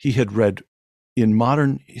 He had read in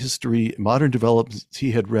modern history, modern developments,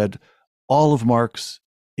 he had read all of Marx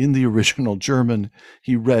in the original German.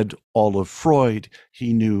 He read all of Freud.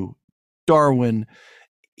 He knew Darwin.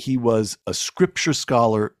 He was a scripture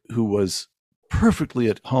scholar who was perfectly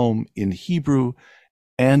at home in Hebrew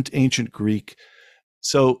and ancient Greek.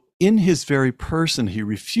 So in his very person, he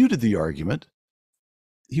refuted the argument.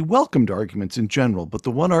 He welcomed arguments in general, but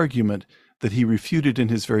the one argument that he refuted in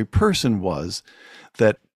his very person was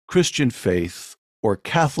that Christian faith or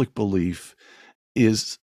Catholic belief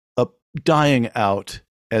is dying out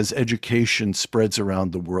as education spreads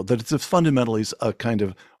around the world, that it's fundamentally a kind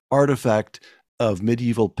of artifact of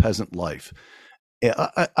medieval peasant life.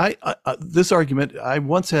 This argument, I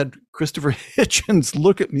once had Christopher Hitchens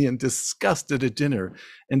look at me in disgust at a dinner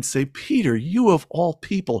and say, Peter, you of all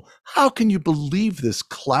people, how can you believe this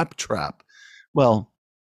claptrap? Well,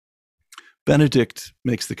 Benedict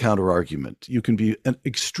makes the counter argument. You can be an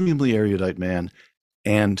extremely erudite man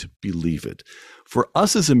and believe it. For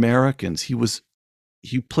us as Americans, he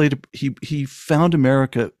found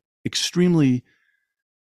America extremely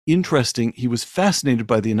interesting. He was fascinated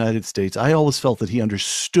by the United States. I always felt that he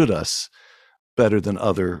understood us better than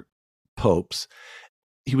other popes.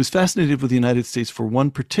 He was fascinated with the United States for one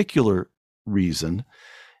particular reason.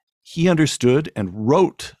 He understood and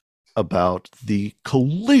wrote about the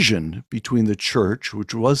collision between the church,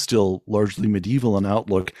 which was still largely medieval in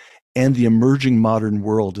outlook, and the emerging modern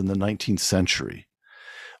world in the 19th century.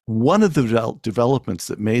 One of the developments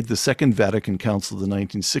that made the Second Vatican Council of the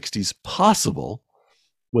 1960s possible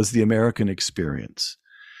was the American experience.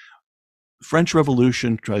 French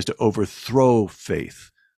Revolution tries to overthrow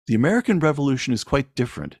faith. The American Revolution is quite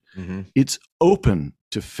different. Mm-hmm. It's open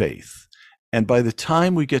to faith. And by the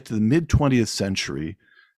time we get to the mid-20th century,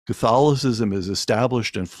 Catholicism is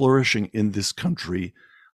established and flourishing in this country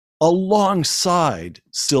alongside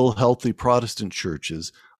still healthy Protestant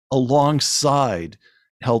churches, alongside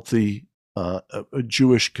healthy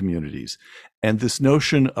Jewish communities. And this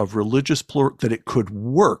notion of religious that it could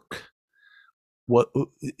work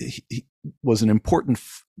was an important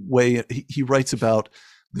way. He writes about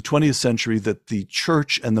the 20th century that the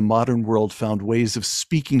church and the modern world found ways of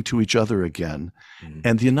speaking to each other again. Mm-hmm.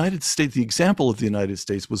 And the United States, the example of the United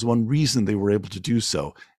States was one reason they were able to do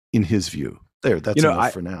so, in his view. That's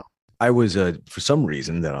enough for now. I was, for some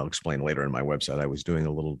reason that I'll explain later in my website, I was doing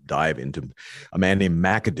a little dive into a man named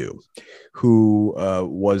McAdoo, who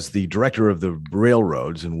was the director of the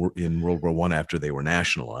railroads in World War I after they were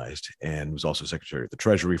nationalized, and was also Secretary of the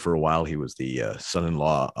Treasury for a while. He was the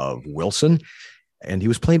son-in-law of Wilson, and he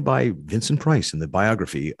was played by Vincent Price in the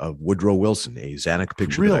biography of Woodrow Wilson, a Zanuck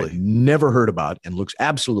picture that I never heard about and looks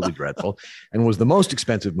absolutely dreadful, and was the most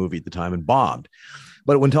expensive movie at the time and bombed.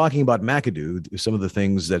 But when talking about McAdoo, some of the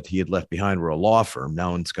things that he had left behind were a law firm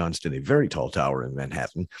now ensconced in a very tall tower in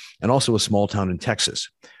Manhattan, and also a small town in Texas.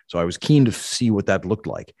 So I was keen to see what that looked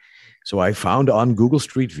like. So I found on Google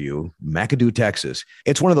Street View, McAdoo, Texas.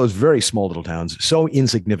 It's one of those very small little towns, so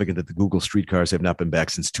insignificant that the Google streetcars have not been back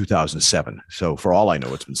since 2007. So for all I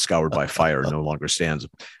know, it's been scoured by fire and no longer stands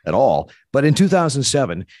at all. But in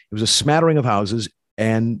 2007, it was a smattering of houses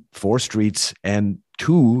and 4 streets and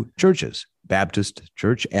 2 churches. Baptist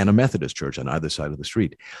church and a Methodist church on either side of the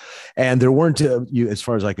street. And there weren't, as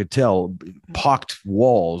far as I could tell, pocked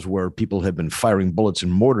walls where people had been firing bullets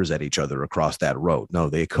and mortars at each other across that road. No,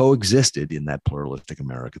 they coexisted in that pluralistic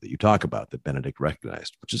America that you talk about, that Benedict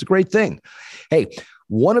recognized, which is a great thing. Hey,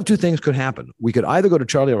 one of 2 things could happen. We could either go to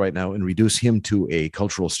Charlie right now and reduce him to a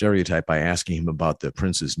cultural stereotype by asking him about the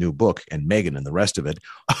Prince's new book and Meghan and the rest of it,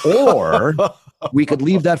 or we could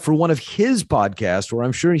leave that for one of his podcasts where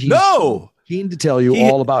I'm sure he's keen to tell you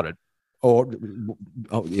all about it. Or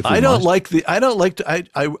I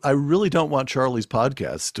really don't want Charlie's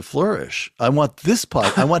podcast to flourish. I want this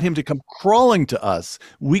I want him to come crawling to us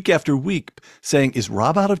week after week saying, is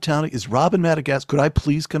Rob out of town? Is Rob in Madagascar? Could I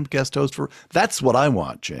please come guest host for? That's what I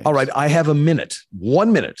want, James. All right. I have a minute.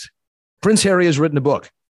 1 minute. Prince Harry has written a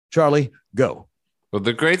book. Charlie, go. Well,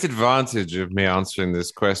 the great advantage of me answering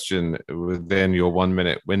this question within your 1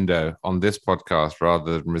 minute window on this podcast,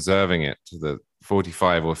 rather than reserving it to the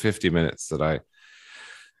 45 or 50 minutes that I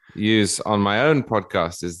use on my own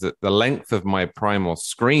podcast, is that the length of my primal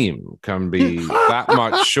scream can be that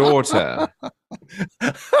much shorter.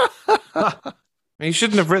 He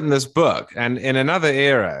shouldn't have written this book. And in another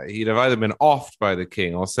era, he'd have either been offed by the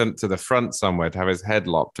king or sent to the front somewhere to have his head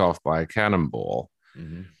lopped off by a cannonball.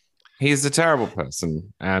 Mm-hmm. He's a terrible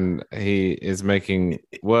person, and he is making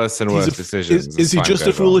worse and worse decisions. Is he just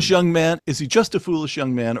a foolish young man? Is he just a foolish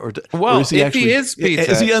young man, or is he if actually? He is, Peter,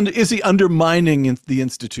 is he undermining the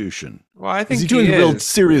institution? Well, I think is he doing real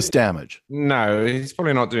serious damage? No, he's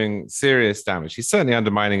probably not doing serious damage. He's certainly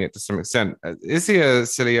undermining it to some extent. Is he a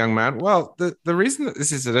silly young man? Well, the reason that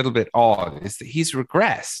this is a little bit odd is that he's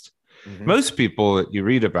regressed. Mm-hmm. Most people that you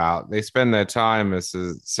read about, they spend their time as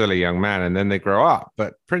a silly young man and then they grow up.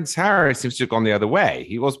 But Prince Harry seems to have gone the other way.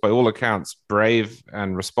 He was, by all accounts, brave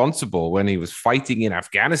and responsible when he was fighting in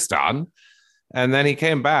Afghanistan. And then he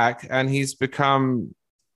came back and he's become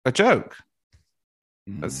a joke.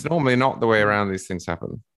 That's normally not the way around these things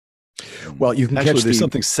happen. Well, you can actually, there's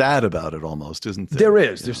something sad about it almost, isn't there? There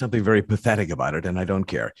is. There's something very pathetic about it, and I don't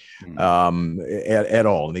care at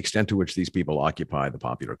all. And the extent to which these people occupy the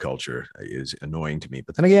popular culture is annoying to me.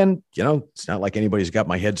 But then again, it's not like anybody's got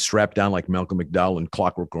my head strapped down like Malcolm McDowell and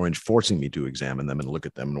Clockwork Orange, forcing me to examine them and look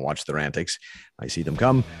at them and watch their antics. I see them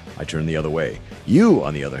come, I turn the other way. You,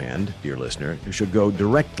 on the other hand, dear listener, should go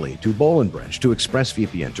directly to Boll & Branch, to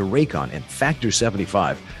ExpressVPN, to Raycon, and Factor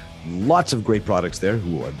 75. Lots of great products there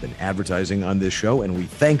who have been advertising on this show, and we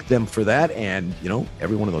thank them for that. And,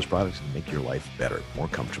 every one of those products will make your life better, more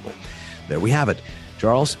comfortable. There we have it.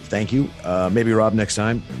 Charles, thank you. Maybe Rob next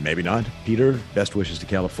time, maybe not. Peter, best wishes to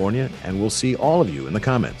California, and we'll see all of you in the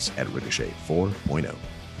comments at Ricochet 4.0.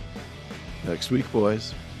 Next week,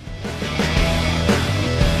 boys.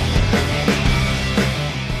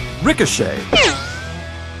 Ricochet.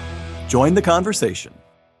 Join the conversation.